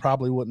 like, I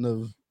probably wouldn't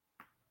have.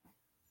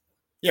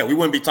 Yeah, we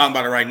wouldn't be talking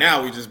about it right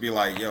now. We'd just be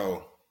like,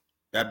 yo,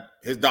 that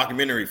his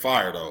documentary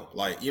fire, though.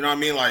 Like, you know what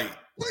I mean? Like,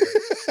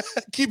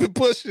 keep it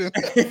pushing.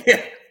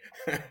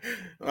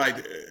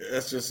 Like,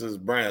 that's just his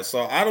brand.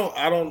 So I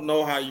don't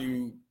know how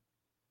you.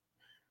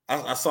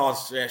 I saw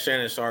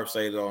Shannon Sharp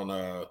say it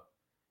on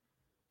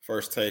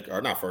First Take,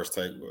 or not First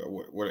Take,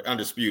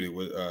 Undisputed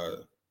with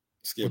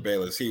Skip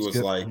Bayless. He was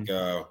like,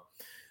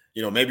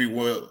 you know, maybe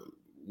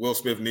Will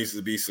Smith needs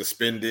to be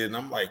suspended, and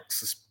I'm like,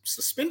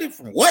 suspended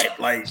from what?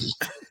 Like,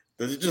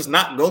 does he just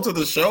not go to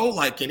the show?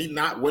 Like, can he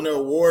not win an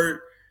award?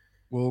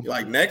 Well,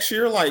 like next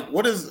year? Like,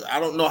 what is?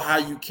 I don't know how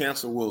you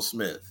cancel Will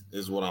Smith.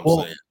 Is what I'm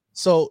saying.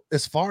 So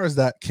as far as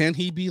that, can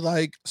he be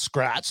like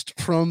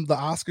scratched from the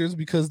Oscars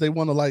because they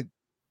want to like?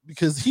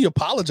 Because he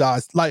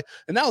apologized, like,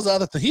 and that was the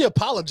other thing. He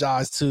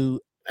apologized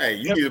to. Hey,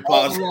 you need to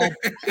apologize.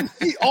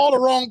 All the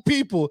wrong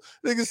people.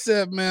 Nigga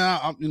said, man,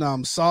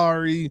 I'm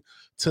sorry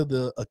to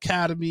the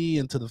Academy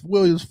and to the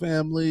Williams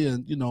family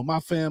and, you know, my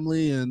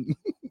family and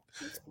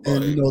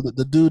and, you know,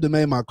 the dude that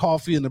made my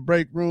coffee in the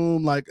break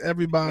room, like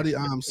everybody,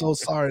 I'm so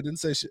sorry. I didn't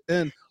say shit.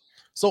 And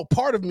so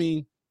part of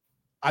me,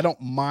 I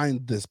don't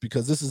mind this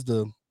because this is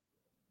the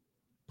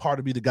part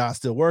of me the guy's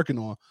still working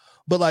on.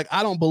 But like,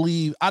 I don't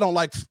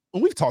like,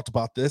 when we've talked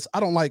about this,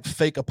 I don't like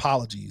fake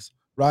apologies.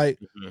 Right.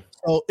 Mm-hmm.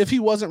 So if he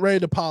wasn't ready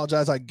to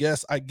apologize, I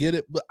guess I get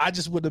it. But I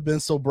just would have been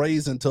so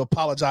brazen to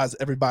apologize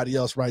to everybody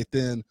else right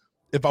then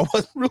if I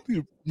wasn't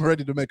really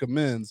ready to make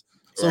amends.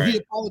 So he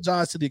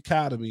apologized to the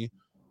Academy.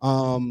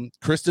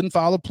 Chris didn't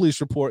file a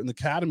police report, and the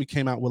Academy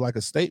came out with like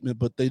a statement,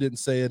 but they didn't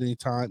say at any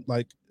time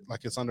like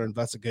like it's under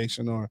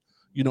investigation or,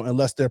 you know,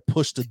 unless they're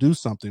pushed to do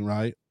something,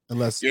 right?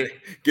 Unless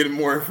getting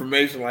more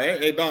information, like,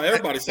 hey, dog,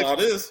 everybody saw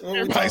this. What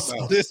everybody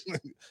saw this.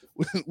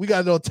 We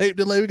got no tape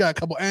delay. We got a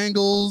couple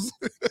angles.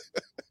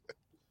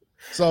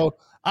 So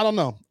I don't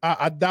know.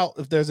 I doubt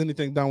if there's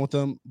anything done with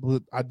him,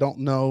 but I don't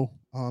know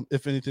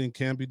if anything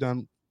can be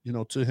done, you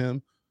know, to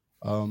him.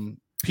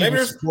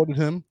 People supported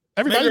him.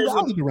 Everybody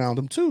rallied around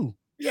him too.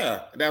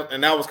 Yeah,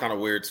 that was kind of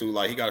weird too.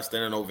 Like he got a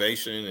standing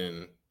ovation,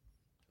 and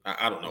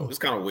I don't know. It's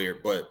kind of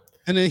weird, but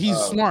and then he's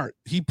smart.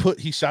 He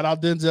shot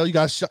out Denzel.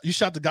 You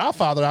shot the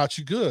Godfather out.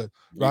 You good,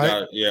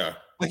 right? Yeah.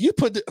 Like you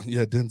put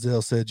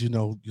Denzel said, you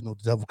know, the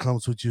devil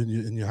comes with you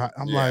in your heart.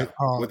 I'm like,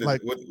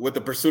 with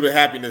the pursuit of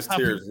happiness,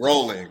 tears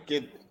rolling.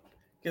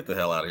 Get the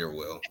hell out of here,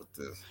 Will.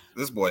 With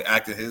this boy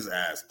acting his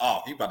ass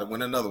off. He about to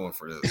win another one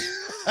for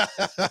this.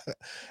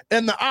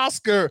 And the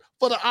Oscar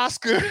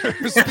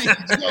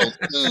speech goes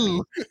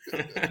too.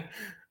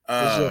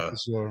 For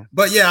sure.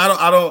 But yeah,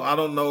 I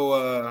don't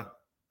know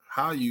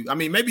how you. I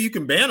mean, maybe you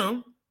can ban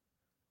him.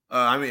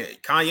 I mean,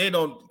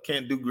 Kanye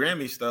can't do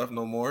Grammy stuff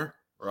no more,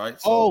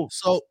 right?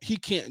 So he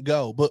can't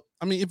go. But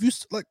I mean, if you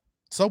like,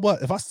 so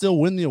what? If I still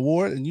win the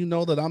award and you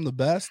know that I'm the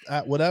best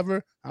at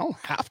whatever, I don't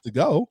have to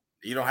go.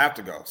 You don't have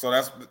to go. So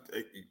that's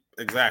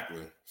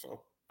exactly.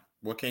 So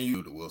what can you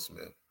do to Will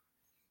Smith?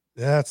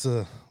 Yeah, that's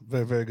a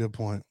very, very good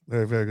point.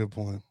 Very, very good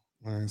point.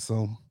 All right.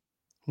 So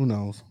who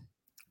knows?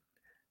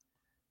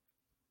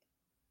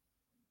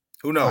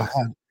 Who knows?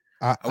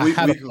 I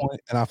had a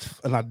point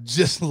and I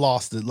just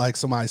lost it. Like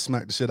somebody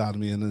smacked the shit out of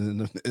me,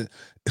 and then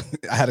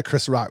I had a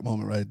Chris Rock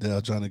moment right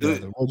there trying to go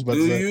there. What was you about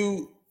to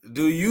say?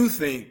 Do you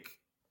think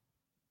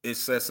it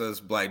sets us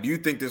black? Do you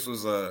think this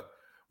was a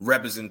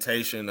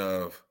representation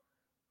of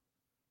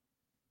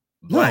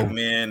black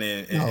men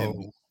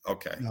and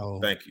okay. No.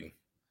 Thank you.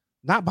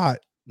 Not by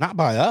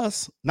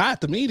us. Not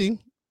at the meeting.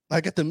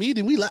 Like at the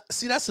meeting,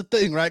 see that's the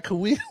thing, right? Cause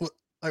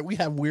we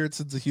have weird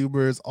sense of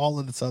humor, all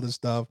of this other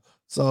stuff.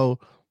 So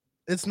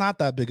it's not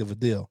that big of a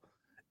deal.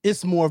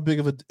 It's more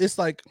big of it's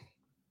like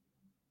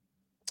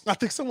I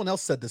think someone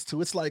else said this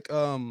too. It's like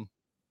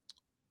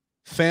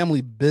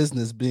family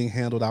business being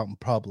handled out in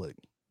public.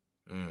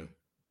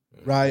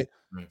 Right?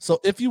 So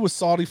if you were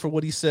salty for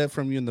what he said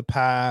from you in the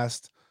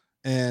past,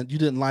 and you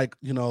didn't like,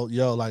 you know,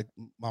 like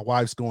my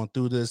wife's going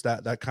through this,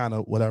 that kind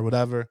of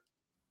whatever.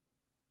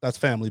 That's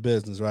family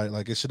business, right?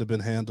 Like it should have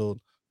been handled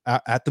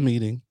at the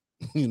meeting,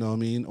 you know what I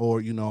mean? Or,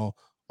 you know,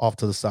 off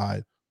to the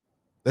side.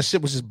 That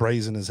shit was just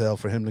brazen as hell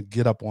for him to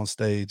get up on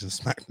stage and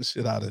smack the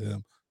shit out of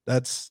him.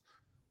 That's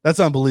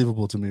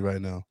unbelievable to me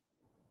right now.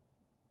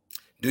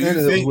 Do you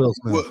think Will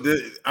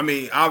Smith? I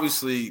mean,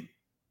 obviously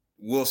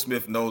Will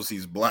Smith knows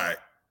he's black,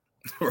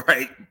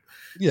 right?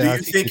 Yeah. Do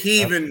you think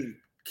he even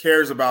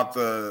cares about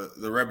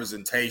the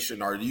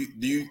representation, or do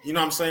you know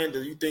what I'm saying?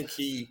 Do you think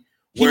he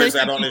wears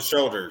that on his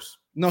shoulders?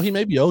 No, he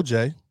may be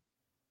OJ.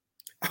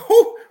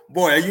 Oh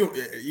boy,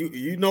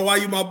 you know why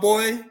you my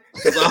boy?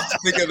 Because I was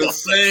thinking the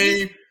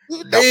same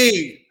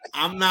thing.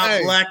 I'm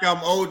not black, I'm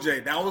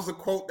OJ. That was a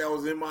quote that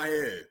was in my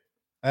head.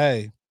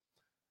 Hey,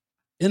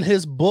 in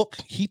his book,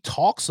 he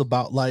talks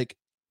about like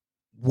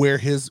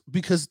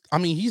because I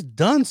mean he's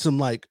done some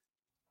like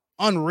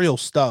unreal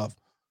stuff,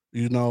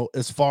 you know,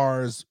 as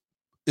far as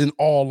in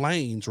all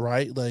lanes,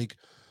 right? Like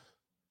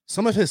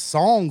some of his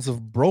songs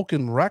have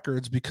broken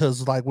records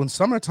because like when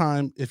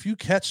Summertime, if you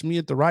catch me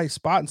at the right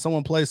spot and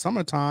someone plays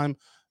Summertime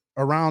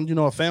around, you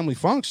know, a family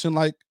function,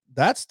 like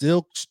it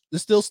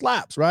still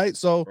slaps, right?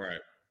 So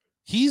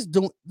he's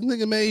doing,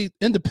 nigga made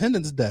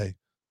Independence Day,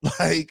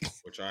 like,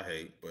 which I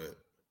hate, but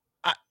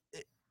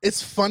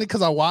it's funny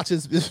because I watch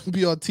it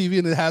be on TV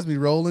and it has me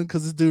rolling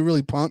because this dude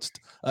really punched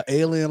an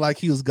alien like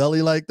he was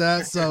gully like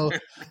that. So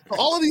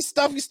all of these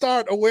stuff you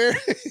start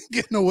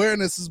getting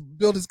awareness is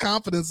build his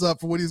confidence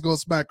up for when he's going to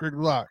smack Rick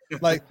Rock.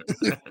 Like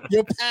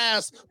your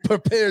past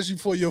prepares you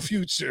for your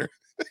future.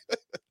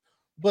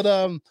 But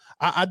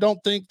I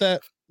don't think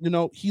that, you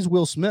know, he's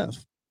Will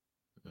Smith.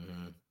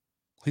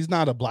 He's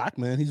not a black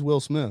man. He's Will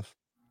Smith.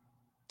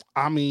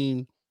 I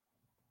mean,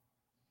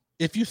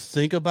 if you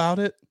think about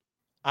it,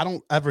 I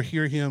don't ever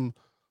hear him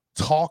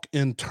talk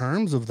in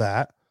terms of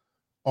that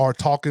or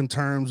talk in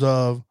terms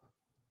of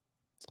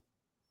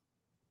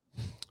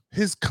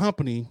his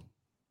company,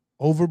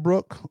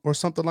 Overbrook or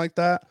something like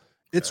that.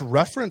 It's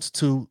reference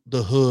to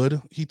the hood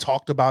he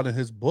talked about in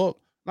his book.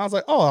 And I was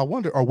like, oh, I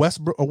wonder, or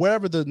Westbrook or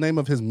wherever the name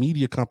of his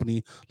media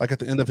company, like at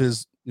the end of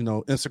his, you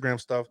know, Instagram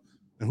stuff,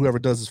 and whoever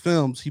does his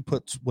films, he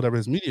puts whatever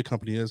his media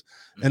company is.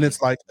 And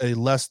it's like a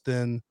less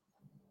than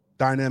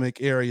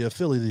dynamic area of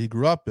Philly that he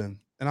grew up in.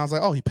 And I was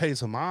like, oh, he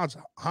pays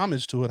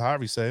homage to it,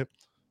 however you say it.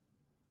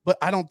 But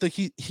I don't think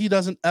he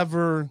doesn't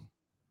ever.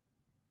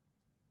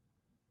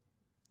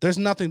 There's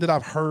nothing that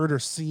I've heard or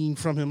seen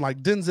from him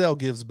like Denzel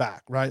gives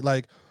back, right?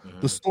 Like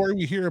the story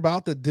we hear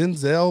about that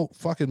Denzel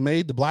fucking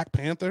made the Black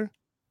Panther.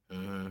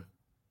 You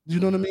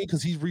know what I mean?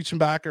 Because he's reaching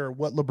back, or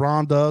what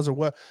LeBron does, or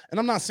what.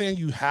 And I'm not saying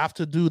you have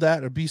to do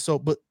that or be so,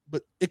 but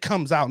it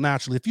comes out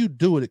naturally. If you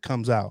do it, it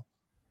comes out,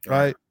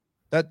 right?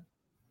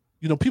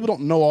 you know, people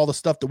don't know all the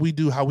stuff that we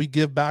do, how we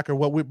give back or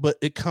what but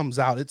it comes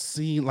out. It's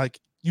seen, like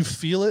you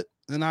feel it.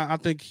 And I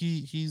think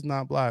he's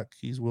not black.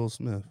 He's Will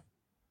Smith.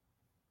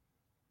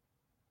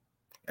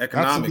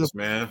 Economics,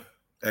 man.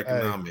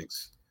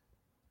 Economics.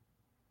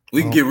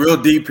 We can get real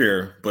deep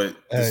here, but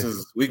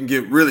we can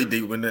get really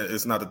deep when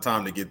it's not the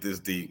time to get this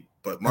deep.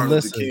 But Martin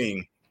Luther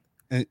King,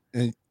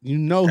 and you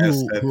know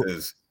who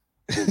is.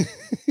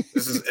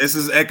 This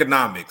is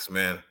economics,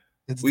 man.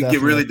 We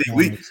get really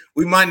deep.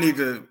 We might need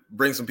to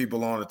bring some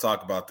people on to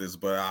talk about this,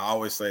 but I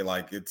always say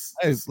like let's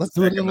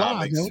do it in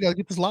live. Man. We gotta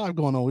get this live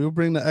going on. We'll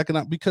bring the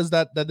economic because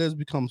that does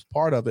becomes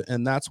part of it,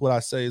 and that's what I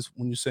say is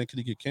when you say can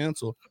he get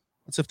canceled,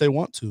 it's if they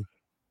want to.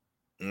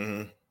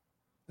 Mm-hmm.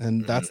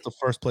 And that's the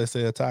first place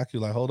they attack you.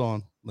 Like, hold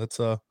on, let's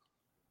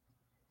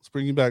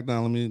bring you back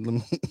down. Let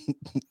me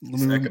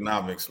it's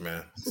economics,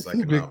 man. It's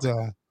economics.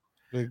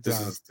 Big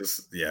time.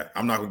 This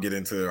I'm not gonna get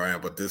into it right now,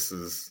 but this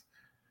is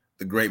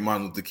the great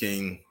Martin Luther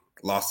King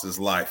lost his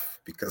life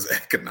because of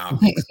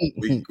economics.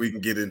 we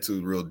can get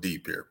into real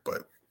deep here,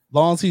 but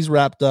long as he's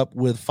wrapped up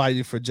with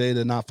fighting for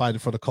Jada, not fighting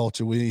for the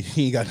culture,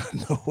 he ain't got nothing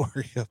to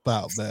worry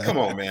about, man. Come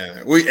on,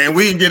 man. We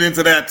can get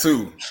into that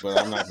too, but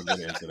I'm not gonna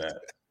get into that.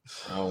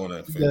 I don't want to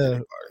offend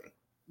anybody.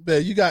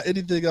 Man, you got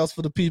anything else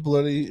for the people or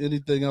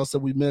anything else that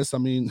we missed? I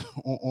mean,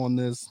 on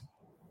this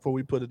before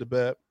we put it to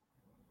bed?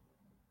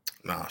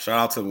 Nah, shout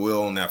out to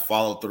Will on that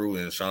follow through,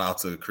 and shout out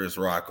to Chris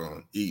Rock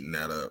on eating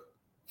that up.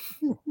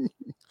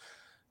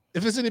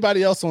 If it's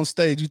anybody else on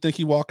stage, you think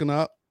he walking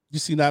up? You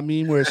seen that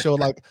meme where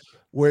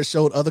it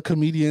showed other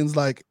comedians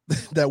like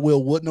that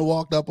Will wouldn't have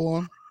walked up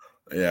on?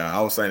 Yeah, I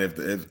was saying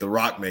if the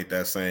Rock made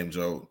that same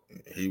joke,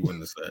 he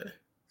wouldn't have said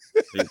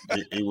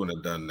he wouldn't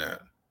have done that.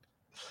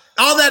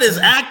 All that is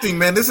acting,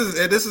 man. This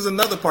is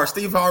another part.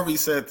 Steve Harvey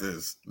said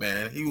this,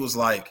 man. He was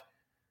like,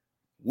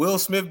 Will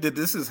Smith did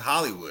this is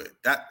Hollywood.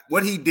 That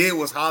what he did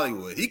was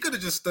Hollywood. He could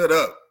have just stood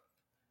up.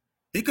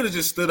 He could have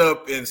just stood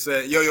up and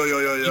said,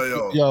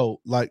 yo,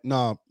 like,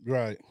 nah,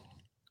 right.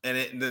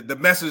 And the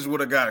message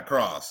would have got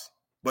across.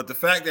 But the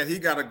fact that he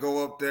got to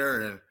go up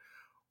there and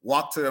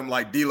walk to him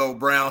like D'Lo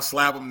Brown,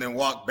 slap him, then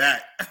walk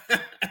back.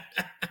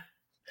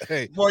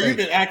 You've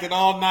been acting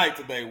all night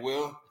today,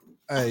 Will.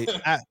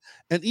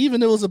 And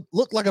even it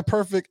looked like a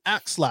perfect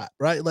act slap,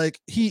 right? Like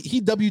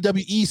he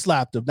WWE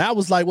slapped him. That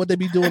was like what they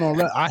be doing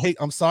on.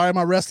 I'm sorry,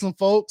 my wrestling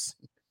folks,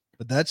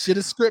 but that shit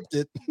is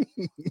scripted.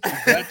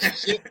 That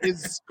shit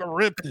is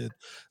scripted.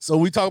 So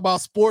we talk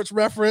about sports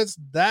reference.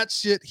 That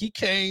shit, he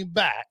came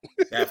back.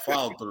 That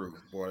follow through,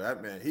 boy.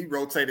 That man, he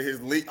rotated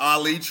his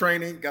Ali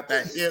training, got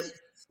that hip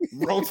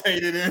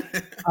rotated in.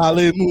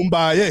 Ali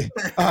Mumbai,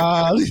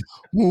 Ali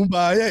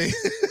Mumbai.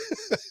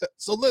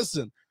 So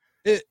listen.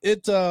 I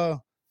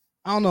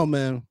don't know,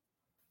 man.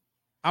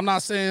 I'm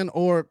not saying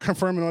or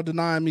confirming or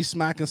denying me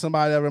smacking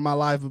somebody ever in my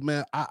life, but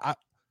man,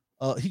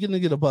 he gonna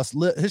get a bust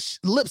lip. His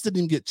lips didn't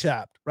even get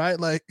chapped, right?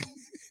 Like,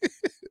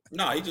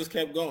 no, he just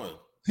kept going.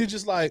 He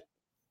just like,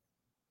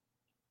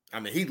 I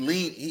mean, he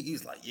leaned.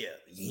 He's like,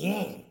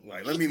 yeah,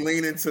 like let me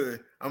lean into.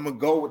 I'm gonna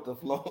go with the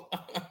flow.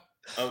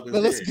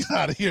 Let's get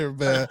out of here,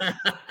 man.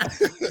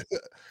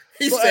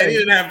 He said he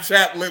didn't have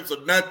chapped lips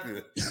or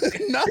nothing. He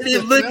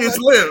didn't lick his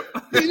lip.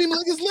 He didn't even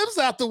lick his lips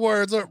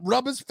afterwards or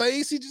rub his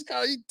face. He just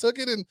he took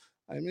it and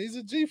I mean he's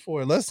a G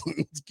for it. Let's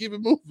keep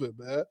it moving,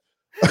 man.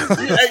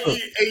 And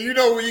you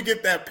know when you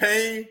get that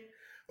pain,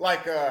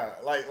 like I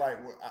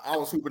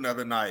was hooping the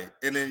other night,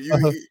 and then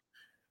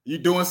you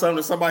doing something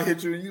that somebody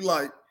hit you, and you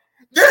like,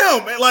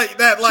 damn, man, like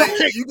that, like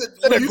you get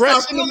an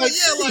aggression, like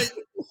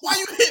why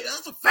you hit?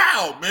 That's a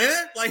foul,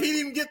 man. Like he didn't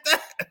even get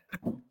that.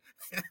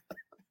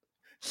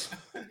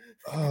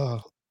 Yeah,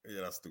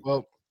 that's stupid.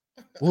 Well,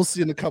 we'll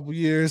see in a couple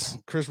years.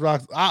 Chris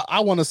Rock.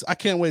 I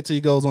can't wait till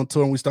he goes on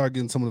tour and we start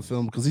getting some of the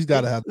film because he's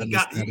got to have.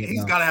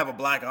 He's got to have a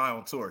black eye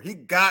on tour. He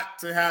got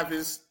to have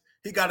his.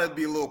 He got to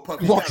be a little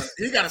puppy.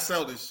 He got to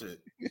sell this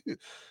shit.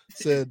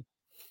 Said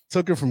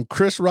took it from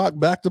Chris Rock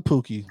back to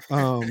Pookie.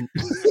 All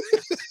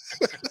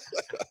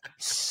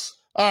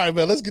right,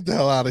 man. Let's get the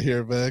hell out of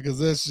here, man, because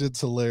that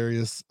shit's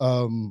hilarious.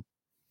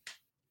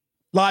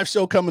 Live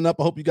show coming up.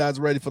 I hope you guys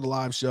are ready for the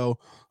live show.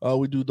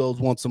 We do those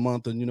once a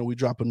month, and we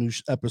drop a new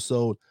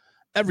episode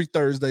every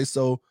Thursday.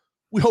 So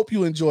we hope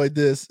you enjoyed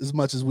this as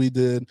much as we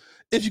did.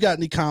 If you got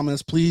any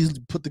comments, please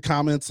put the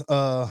comments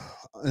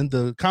in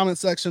the comment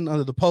section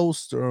under the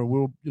post, or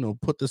we'll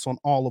put this on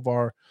all of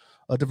our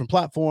different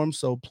platforms.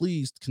 So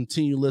please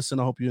continue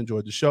listening. I hope you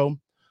enjoyed the show.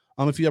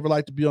 If you ever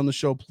like to be on the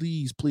show,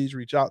 please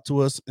reach out to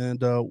us.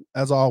 And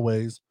as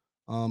always,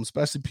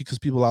 especially because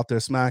people out there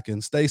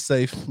smacking, stay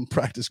safe,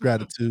 practice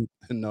gratitude,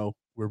 and know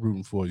we're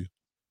rooting for you.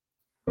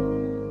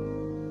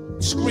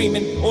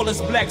 Screaming, all us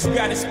blacks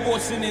got is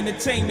sports and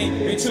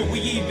entertainment until we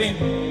even.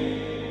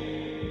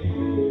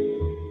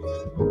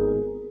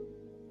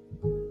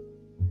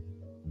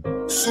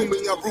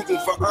 Assuming I'm rooting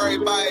for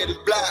everybody that's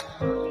black.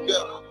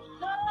 Yeah.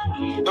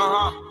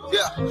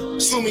 Yeah.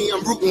 Assuming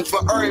I'm rooting for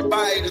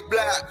everybody that's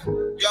black.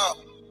 Yo.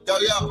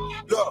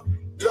 Look.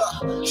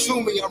 Yeah,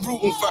 sue me, I'm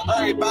rooting for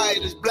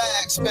everybody that's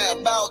black. Spent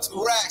about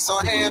 2 racks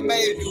on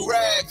handmade new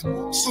rags.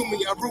 Sue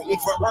me, I'm rooting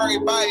for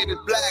everybody that's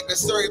black.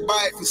 That's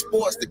everybody from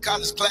sports to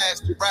college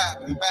class to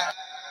rap and back.